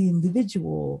it's the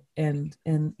individual. And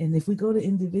if we go to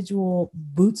individual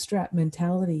bootstrap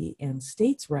mentality and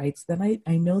states' rights, then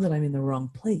I know that I'm in the wrong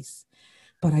place.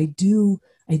 But I do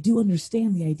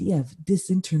understand the idea of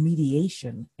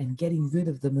disintermediation and getting rid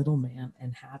of the middleman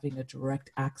and having a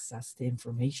direct access to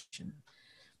information.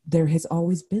 There has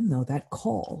always been, though, that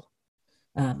call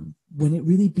when it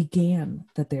really began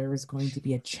that there is going to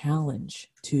be a challenge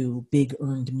to big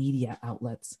earned media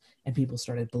outlets, and people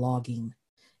started blogging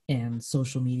and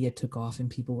social media took off and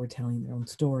people were telling their own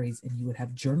stories, and you would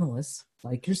have journalists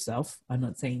like yourself, I'm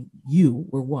not saying you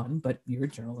were one, but you're a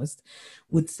journalist,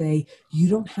 would say, you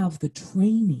don't have the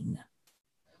training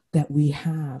that we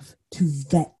have to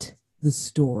vet the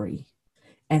story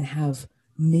and have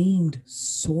named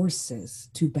sources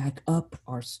to back up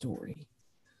our story.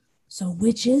 So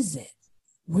which is it?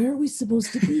 Where are we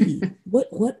supposed to be?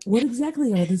 What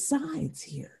exactly are the sides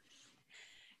here?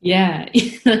 Yeah,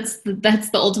 that's the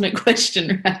ultimate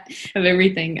question, right, of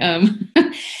everything.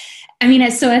 I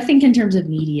mean, so I think in terms of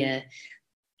media,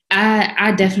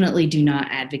 I definitely do not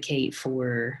advocate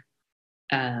for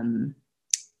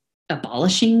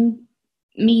abolishing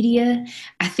media.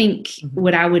 I think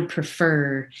what I would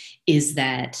prefer is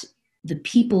that the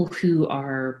people who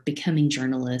are becoming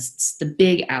journalists, the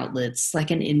big outlets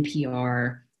like an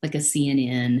NPR, like a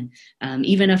CNN,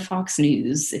 even a Fox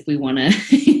News, if we want to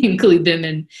include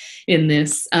them in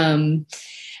this. I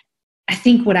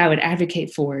think what I would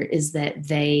advocate for is that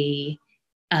they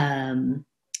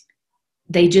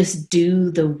just do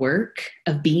the work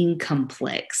of being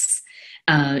complex.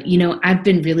 I've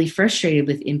been really frustrated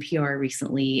with NPR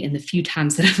recently, and the few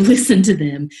times that I've listened to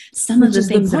them,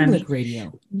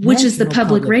 which is the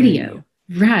public radio.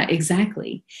 Right,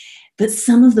 exactly. But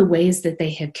some of the ways that they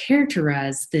have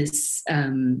characterized this,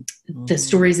 the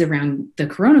stories around the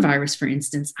coronavirus, for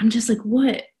instance, I'm just like,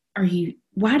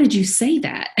 why did you say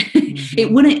that? Mm-hmm.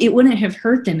 It wouldn't have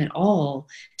hurt them at all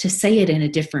to say it in a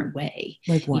different way.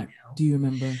 Like what? Do you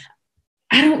remember?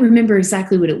 I don't remember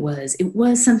exactly what it was. It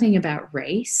was something about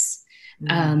race.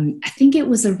 I think it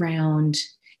was around,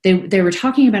 they were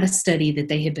talking about a study that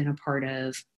they had been a part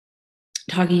of,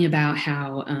 talking about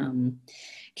how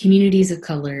communities of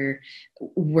color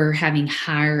were having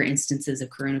higher instances of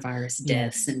coronavirus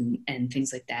deaths and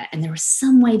things like that. And there was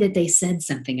some way that they said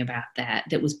something about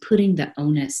that was putting the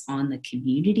onus on the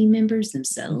community members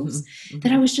themselves,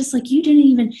 that I was just like,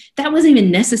 that wasn't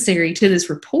even necessary to this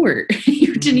report.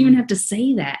 You didn't even have to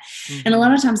say that. And a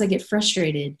lot of times I get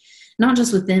frustrated, not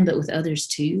just with them, but with others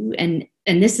too. And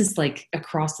this is like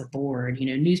across the board,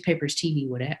 newspapers, TV,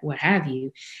 what have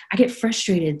you. I get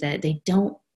frustrated that they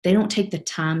don't take the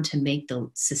time to make the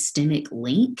systemic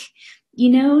link,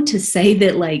 to say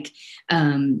that like,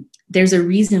 there's a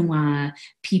reason why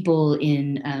people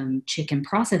in chicken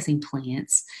processing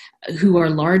plants who are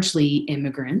largely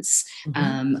immigrants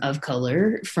of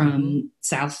color from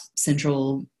South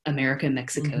Central America,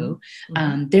 Mexico,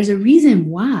 there's a reason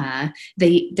why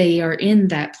they are in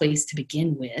that place to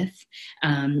begin with.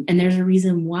 And there's a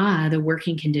reason why the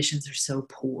working conditions are so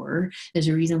poor. There's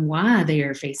a reason why they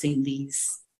are facing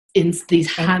these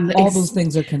high... All those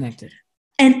things are connected.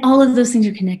 And all of those things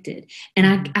are connected.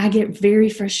 And I get very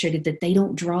frustrated that they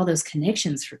don't draw those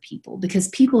connections for people, because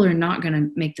people are not going to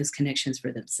make those connections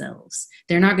for themselves.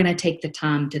 They're not going to take the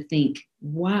time to think,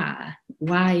 why?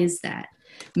 Why is that?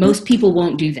 Most people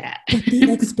won't do that. But the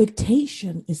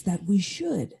expectation is that we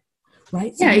should,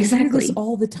 right? So yeah, exactly. We hear this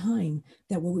all the time,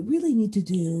 that what we really need to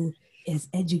do as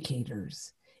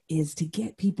educators is to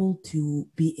get people to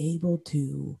be able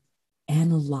to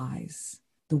analyze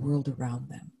the world around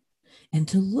them. And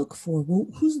to look for, well,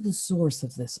 who's the source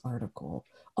of this article?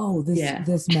 Oh,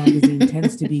 this magazine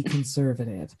tends to be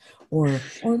conservative. Or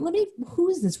who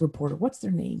is this reporter? What's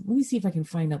their name? Let me see if I can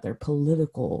find out their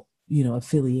political,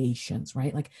 affiliations,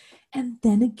 right? Like, and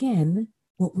then again,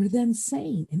 what we're then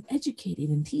saying and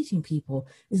educating and teaching people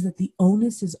is that the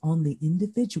onus is on the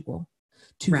individual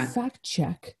to fact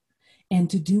check and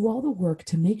to do all the work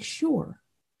to make sure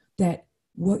that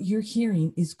what you're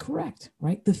hearing is correct,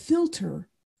 right? The filter,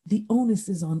 the onus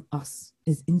is on us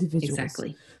as individuals.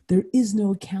 Exactly. There is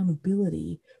no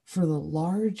accountability for the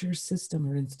larger system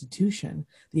or institution.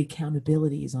 The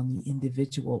accountability is on the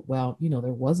individual. Well,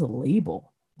 there was a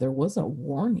label. There was a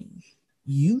warning.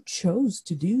 You chose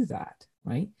to do that,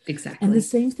 right? Exactly. And the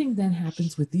same thing then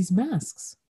happens with these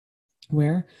masks,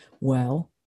 where,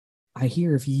 well, I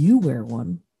hear if you wear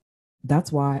one,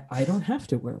 that's why I don't have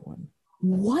to wear one.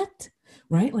 What?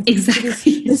 Right? Like,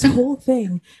 exactly. This whole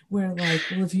thing where like,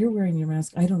 well, if you're wearing your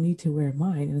mask, I don't need to wear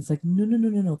mine. And it's like,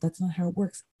 no, that's not how it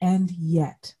works. And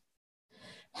yet,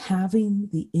 having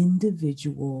the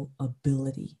individual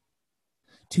ability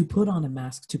to put on a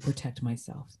mask to protect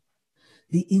myself,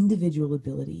 the individual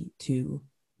ability to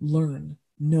learn,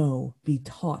 know, be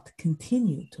taught,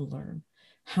 continue to learn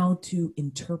how to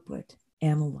interpret,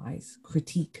 analyze,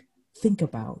 critique, think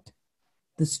about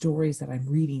the stories that I'm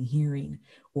reading, hearing,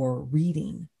 or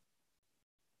reading,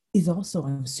 is also,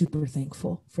 I'm super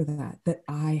thankful for that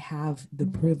I have the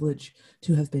privilege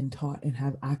to have been taught and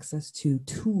have access to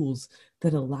tools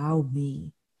that allow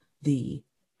me the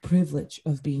privilege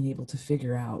of being able to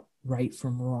figure out right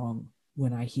from wrong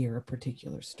when I hear a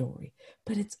particular story.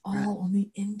 But it's all on the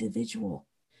individual.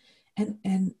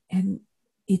 And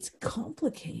it's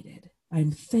complicated.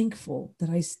 I'm thankful that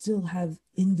I still have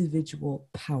individual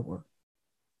power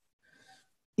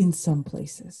in some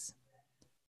places,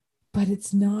 but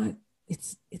it's not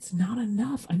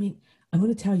enough. I mean, I'm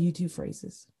going to tell you two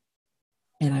phrases,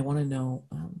 and I want to know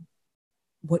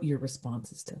what your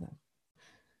response is to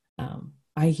them.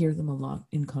 I hear them a lot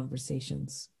in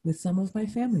conversations with some of my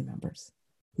family members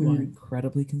who are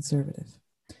incredibly conservative.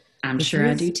 I'm sure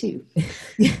I do too.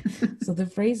 So the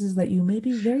phrases that you may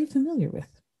be very familiar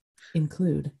with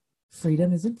include,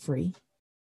 freedom isn't free.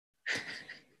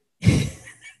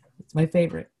 It's my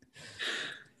favorite.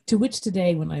 To which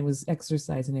today, when I was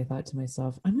exercising, I thought to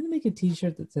myself, I'm going to make a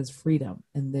t-shirt that says freedom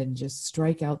and then just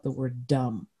strike out the word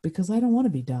dumb, because I don't want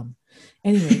to be dumb.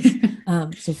 Anyways,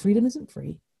 so freedom isn't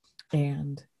free.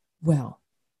 And, well,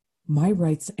 my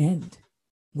rights end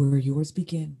where yours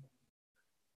begin.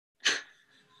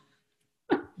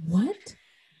 What?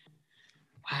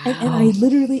 Wow. And I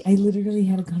literally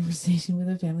had a conversation with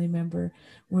a family member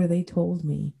where they told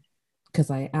me, because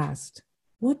I asked,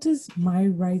 what does my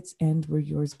rights end where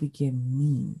yours begin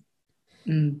mean?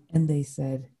 And they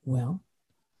said, well,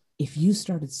 if you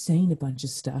started saying a bunch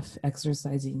of stuff,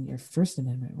 exercising your First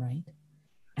Amendment right,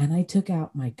 and I took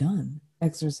out my gun,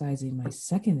 exercising my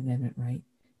Second Amendment right,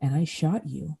 and I shot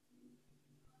you,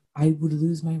 I would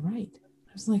lose my right.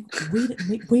 I was like,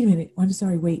 wait a minute. I'm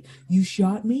sorry. Wait, you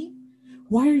shot me?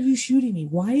 Why are you shooting me?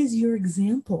 Why is your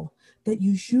example that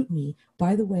you shoot me?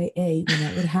 By the way, when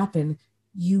that would happen,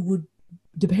 you would,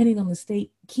 depending on the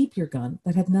state, keep your gun.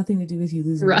 That had nothing to do with you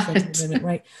losing your Second Amendment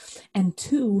right. And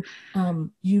two,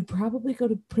 you'd probably go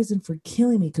to prison for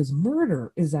killing me, because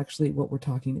murder is actually what we're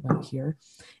talking about here.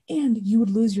 And you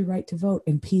would lose your right to vote.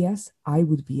 And P.S., I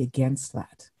would be against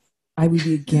that. I would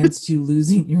be against you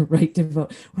losing your right to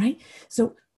vote, right?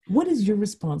 So what is your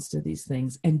response to these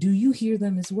things? And do you hear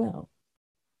them as well?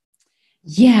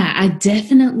 Yeah, I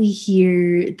definitely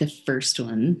hear the first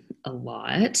one a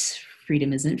lot.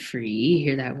 Freedom isn't free. You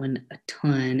hear that one a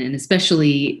ton. And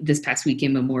especially this past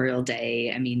weekend, Memorial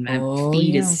Day. I mean, my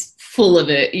feed is full of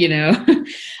it, you know.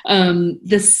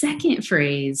 The second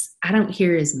phrase, I don't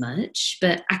hear as much,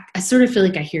 but I sort of feel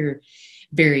like I hear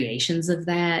variations of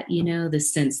that, you know, the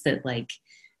sense that like,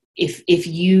 if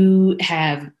you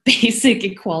have basic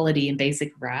equality and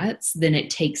basic rights, then it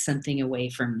takes something away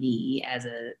from me as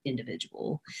an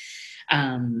individual.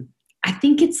 I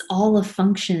think it's all a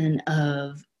function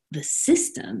of the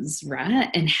systems, right?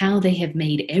 And how they have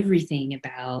made everything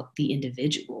about the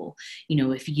individual. You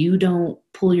know, if you don't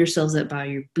pull yourselves up by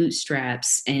your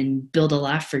bootstraps and build a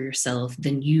life for yourself,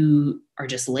 then you are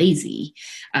just lazy.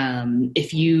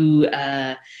 If you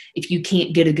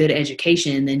can't get a good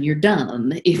education, then you're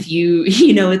dumb. If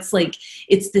you know, it's like,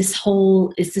 it's this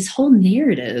whole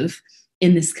narrative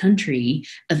in this country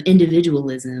of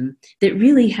individualism that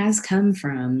really has come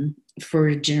from,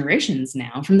 for generations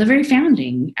now, from the very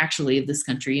founding, actually, of this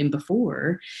country and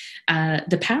before,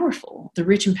 the powerful, the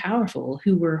rich and powerful,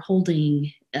 who were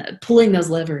pulling those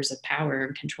levers of power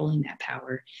and controlling that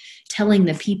power, telling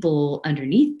the people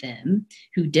underneath them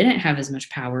who didn't have as much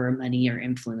power or money or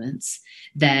influence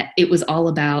that it was all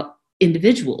about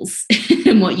individuals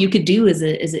and what you could do as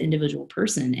an individual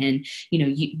person. And, you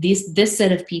know, this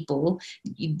set of people,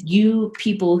 you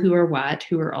people who are white,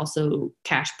 who are also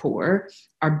cash poor,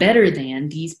 are better than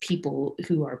these people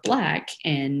who are Black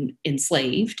and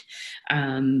enslaved,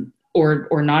 or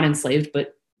not enslaved,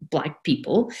 but Black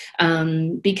people,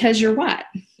 because you're white.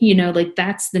 You know, like,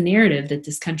 that's the narrative that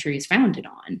this country is founded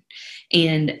on.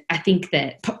 And I think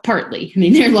that partly, I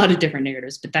mean, there are a lot of different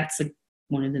narratives, but that's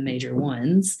one of the major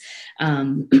ones.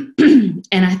 And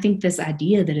I think this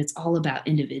idea that it's all about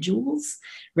individuals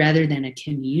rather than a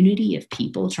community of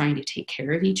people trying to take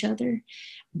care of each other,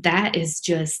 that is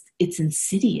just, it's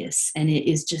insidious. And it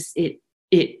is just,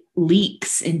 it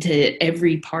leaks into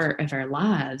every part of our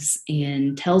lives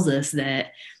and tells us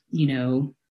that, you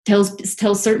know,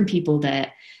 tells certain people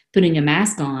that putting a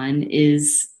mask on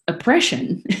is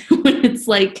oppression when it's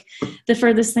like the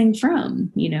furthest thing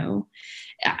from, you know.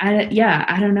 I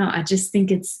don't know. I just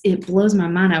think it blows my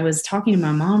mind. I was talking to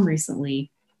my mom recently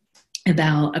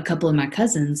about a couple of my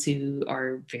cousins who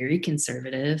are very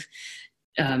conservative,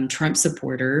 Trump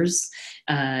supporters,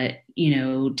 you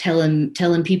know,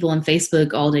 telling people on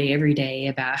Facebook all day, every day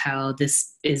about how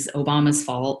this is Obama's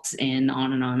fault, and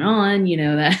on and on and on, you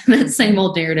know, that same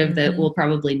old narrative that will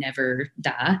probably never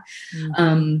die.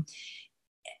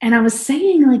 And I was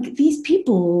saying, like, these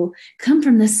people come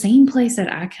from the same place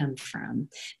that I come from.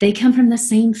 They come from the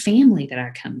same family that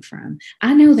I come from.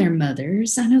 I know their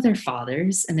mothers, I know their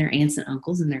fathers, and their aunts and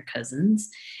uncles and their cousins.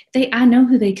 I know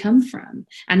who they come from.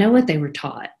 I know what they were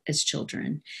taught as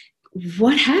children.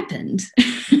 What happened?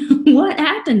 What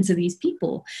happened to these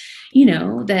people? You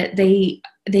know, that they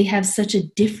have such a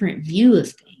different view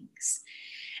of things.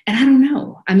 And I don't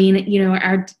know. I mean, you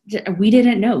know, we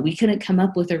didn't know. We couldn't come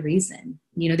up with a reason.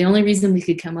 You know, the only reason we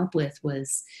could come up with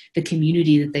was the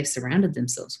community that they've surrounded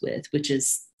themselves with, which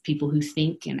is people who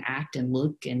think and act and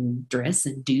look and dress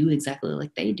and do exactly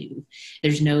like they do.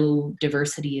 There's no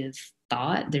diversity of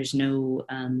thought. There's no,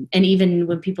 and even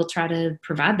when people try to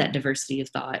provide that diversity of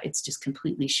thought, it's just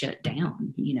completely shut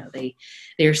down. You know,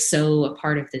 they're so a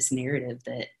part of this narrative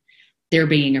that they're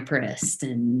being oppressed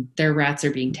and their rights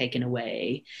are being taken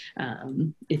away.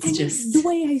 It's just the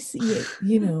way I see it,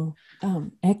 you know,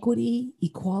 equity,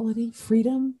 equality,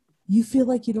 freedom. You feel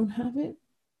like you don't have it?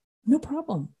 No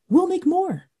problem. We'll make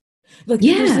more. Like,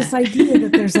 there's this idea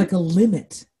that there's like a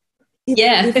limit.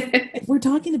 If we're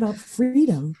talking about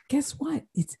freedom, guess what?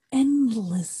 It's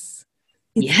endless.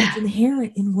 It's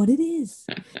inherent in what it is.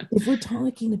 If we're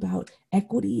talking about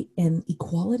equity and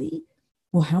equality,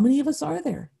 well, how many of us are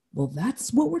there? Well,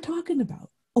 that's what we're talking about.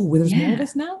 Oh, well, there's more of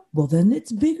us now? Well, then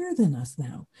it's bigger than us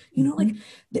now. You know, like,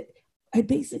 I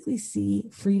basically see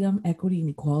freedom, equity, and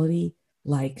equality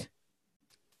like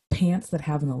pants that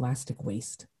have an elastic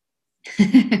waist.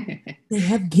 They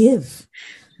have give.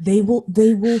 They will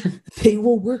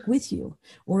work with you.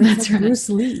 Or it's like Bruce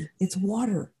Lee. It's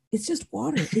water. It's just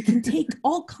water. It can take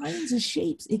all kinds of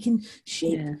shapes. It can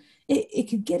shape. Yeah. It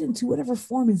can get into whatever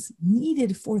form is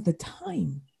needed for the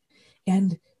time.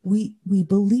 And we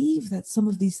believe that some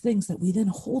of these things that we then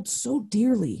hold so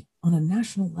dearly on a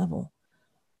national level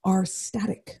are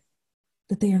static,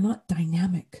 that they are not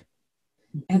dynamic.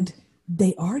 And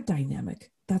they are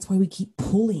dynamic. That's why we keep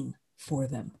pulling for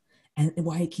them, and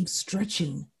why it keeps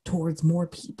stretching towards more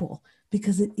people,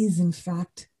 because it is in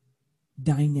fact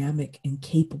dynamic and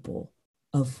capable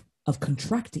of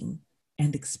contracting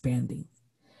and expanding.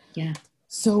 Yeah.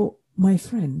 So, my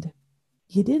friend,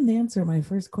 you didn't answer my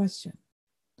first question.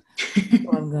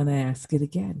 So I'm going to ask it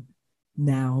again.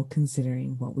 Now,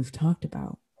 considering what we've talked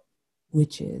about,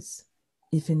 which is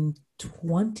if in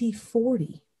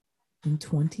 2040, in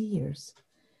 20 years,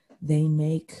 they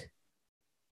make,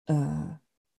 I'm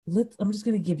just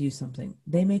going to give you something.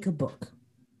 They make a book.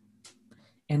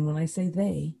 And when I say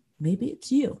they, maybe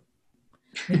it's you.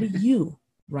 Maybe you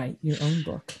write your own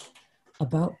book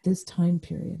about this time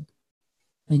period,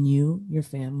 and you, your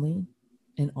family,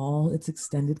 and all its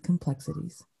extended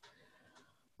complexities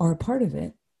are a part of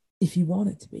it if you want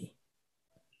it to be.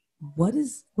 What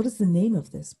is the name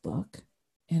of this book,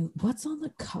 and what's on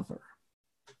the cover?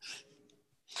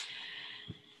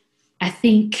 I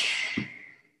think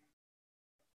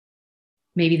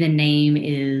maybe the name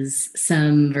is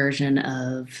some version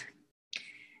of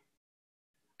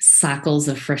Cycles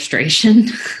of Frustration.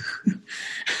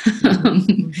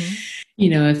 You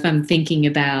know, if I'm thinking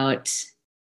about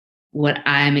what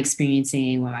I'm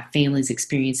experiencing, what my family's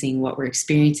experiencing, what we're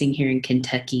experiencing here in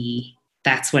Kentucky,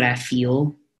 that's what I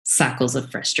feel, cycles of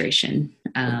frustration.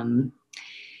 And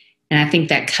I think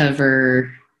that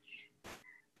cover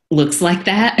looks like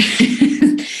that.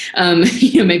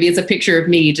 You know, maybe it's a picture of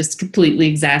me just completely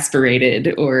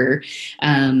exasperated, or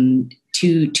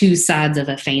two sides of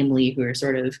a family who are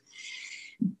sort of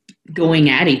going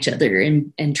at each other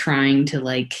and trying to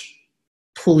like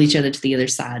pull each other to the other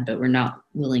side, but we're not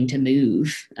willing to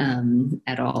move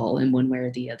at all in one way or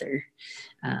the other.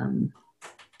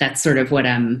 That's sort of what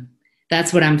I'm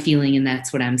feeling, and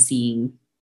that's what I'm seeing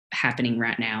happening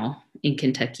right now in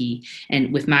Kentucky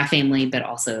and with my family, but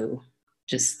also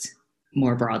just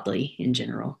more broadly in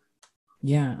general.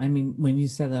 Yeah, I mean, when you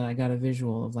said that, I got a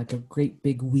visual of like a great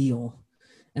big wheel,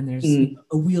 and there's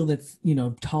a wheel that's, you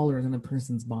know, taller than a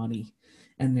person's body,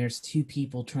 and there's two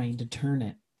people trying to turn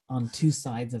it on two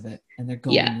sides of it, and they're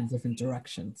going in different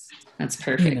directions. That's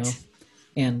perfect. You know,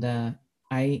 and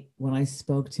when I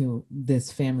spoke to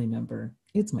this family member,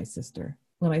 it's my sister.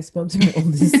 When I spoke to her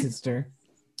oldest sister,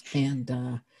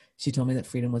 and she told me that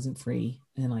freedom wasn't free,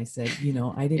 and I said, you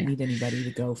know, I didn't need anybody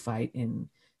to go fight in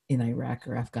Iraq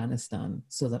or Afghanistan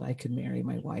so that I could marry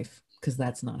my wife, because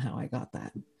that's not how I got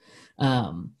that.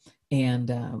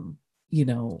 You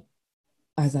know,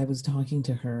 as I was talking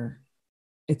to her,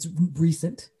 it's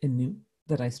recent and new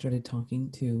that I started talking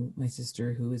to my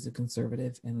sister, who is a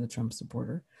conservative and a Trump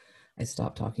supporter. I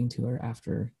stopped talking to her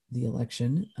after the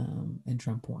election, and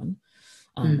Trump won.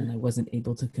 And I wasn't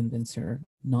able to convince her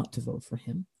not to vote for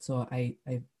him. So I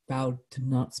vowed to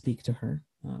not speak to her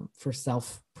for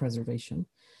self-preservation.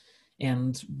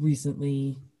 And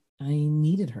recently I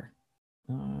needed her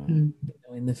you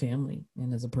know, in the family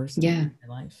and as a person in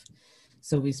my life.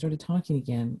 So we started talking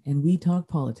again, and we talk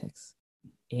politics.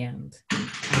 And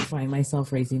I find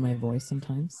myself raising my voice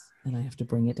sometimes, and I have to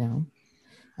bring it down.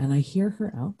 And I hear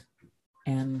her out,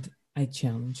 and I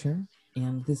challenge her.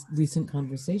 And this recent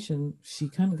conversation, she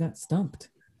kind of got stumped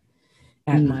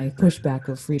at my pushback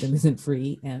of freedom isn't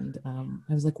free. And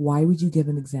I was like, why would you give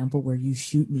an example where you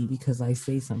shoot me because I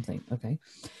say something? Okay.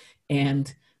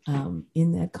 And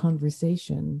in that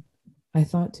conversation, I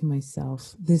thought to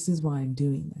myself, this is why I'm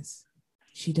doing this.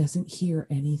 She doesn't hear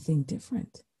anything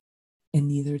different. And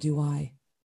neither do I.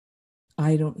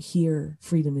 I don't hear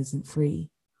freedom isn't free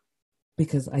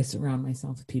because I surround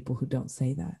myself with people who don't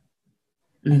say that.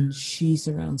 And she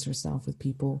surrounds herself with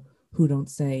people who don't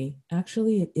say,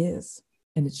 actually, it is.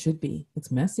 And it should be.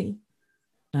 It's messy,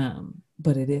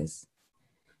 but it is.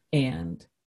 And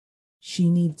she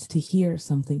needs to hear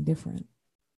something different.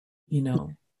 You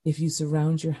know, if you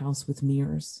surround your house with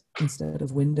mirrors instead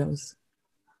of windows,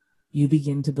 you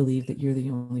begin to believe that you're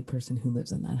the only person who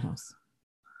lives in that house.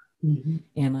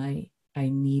 And I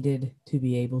needed to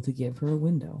be able to give her a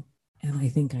window. And I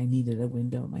think I needed a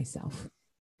window myself.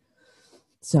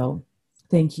 So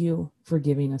thank you for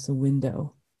giving us a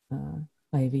window,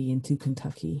 Ivy, into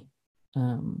Kentucky,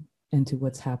 and to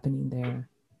what's happening there.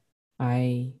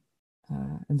 I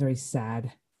am very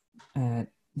sad at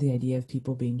the idea of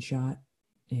people being shot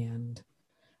and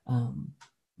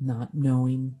not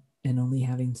knowing and only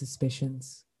having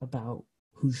suspicions about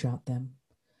who shot them.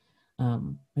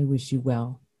 I wish you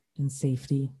well and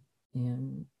safety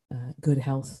and good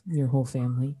health, your whole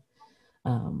family.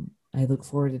 I look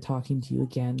forward to talking to you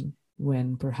again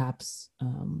when perhaps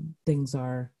things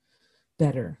are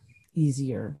better,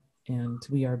 easier, and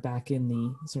we are back in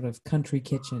the sort of country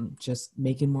kitchen, just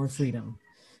making more freedom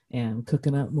and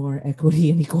cooking up more equity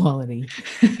and equality,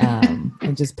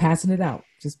 and just passing it out,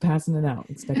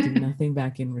 expecting nothing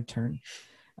back in return.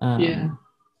 Yeah.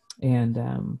 And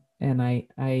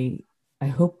I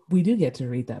hope we do get to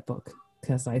read that book,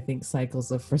 because I think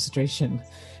Cycles of Frustration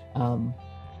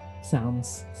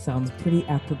sounds pretty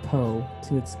apropos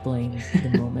to explain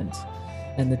the moment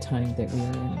and the time that we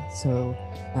are in. So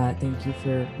thank you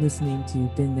for listening to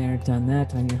Been There, Done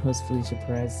That. I'm your host, Felicia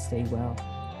Perez. Stay well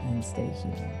and stay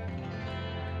human.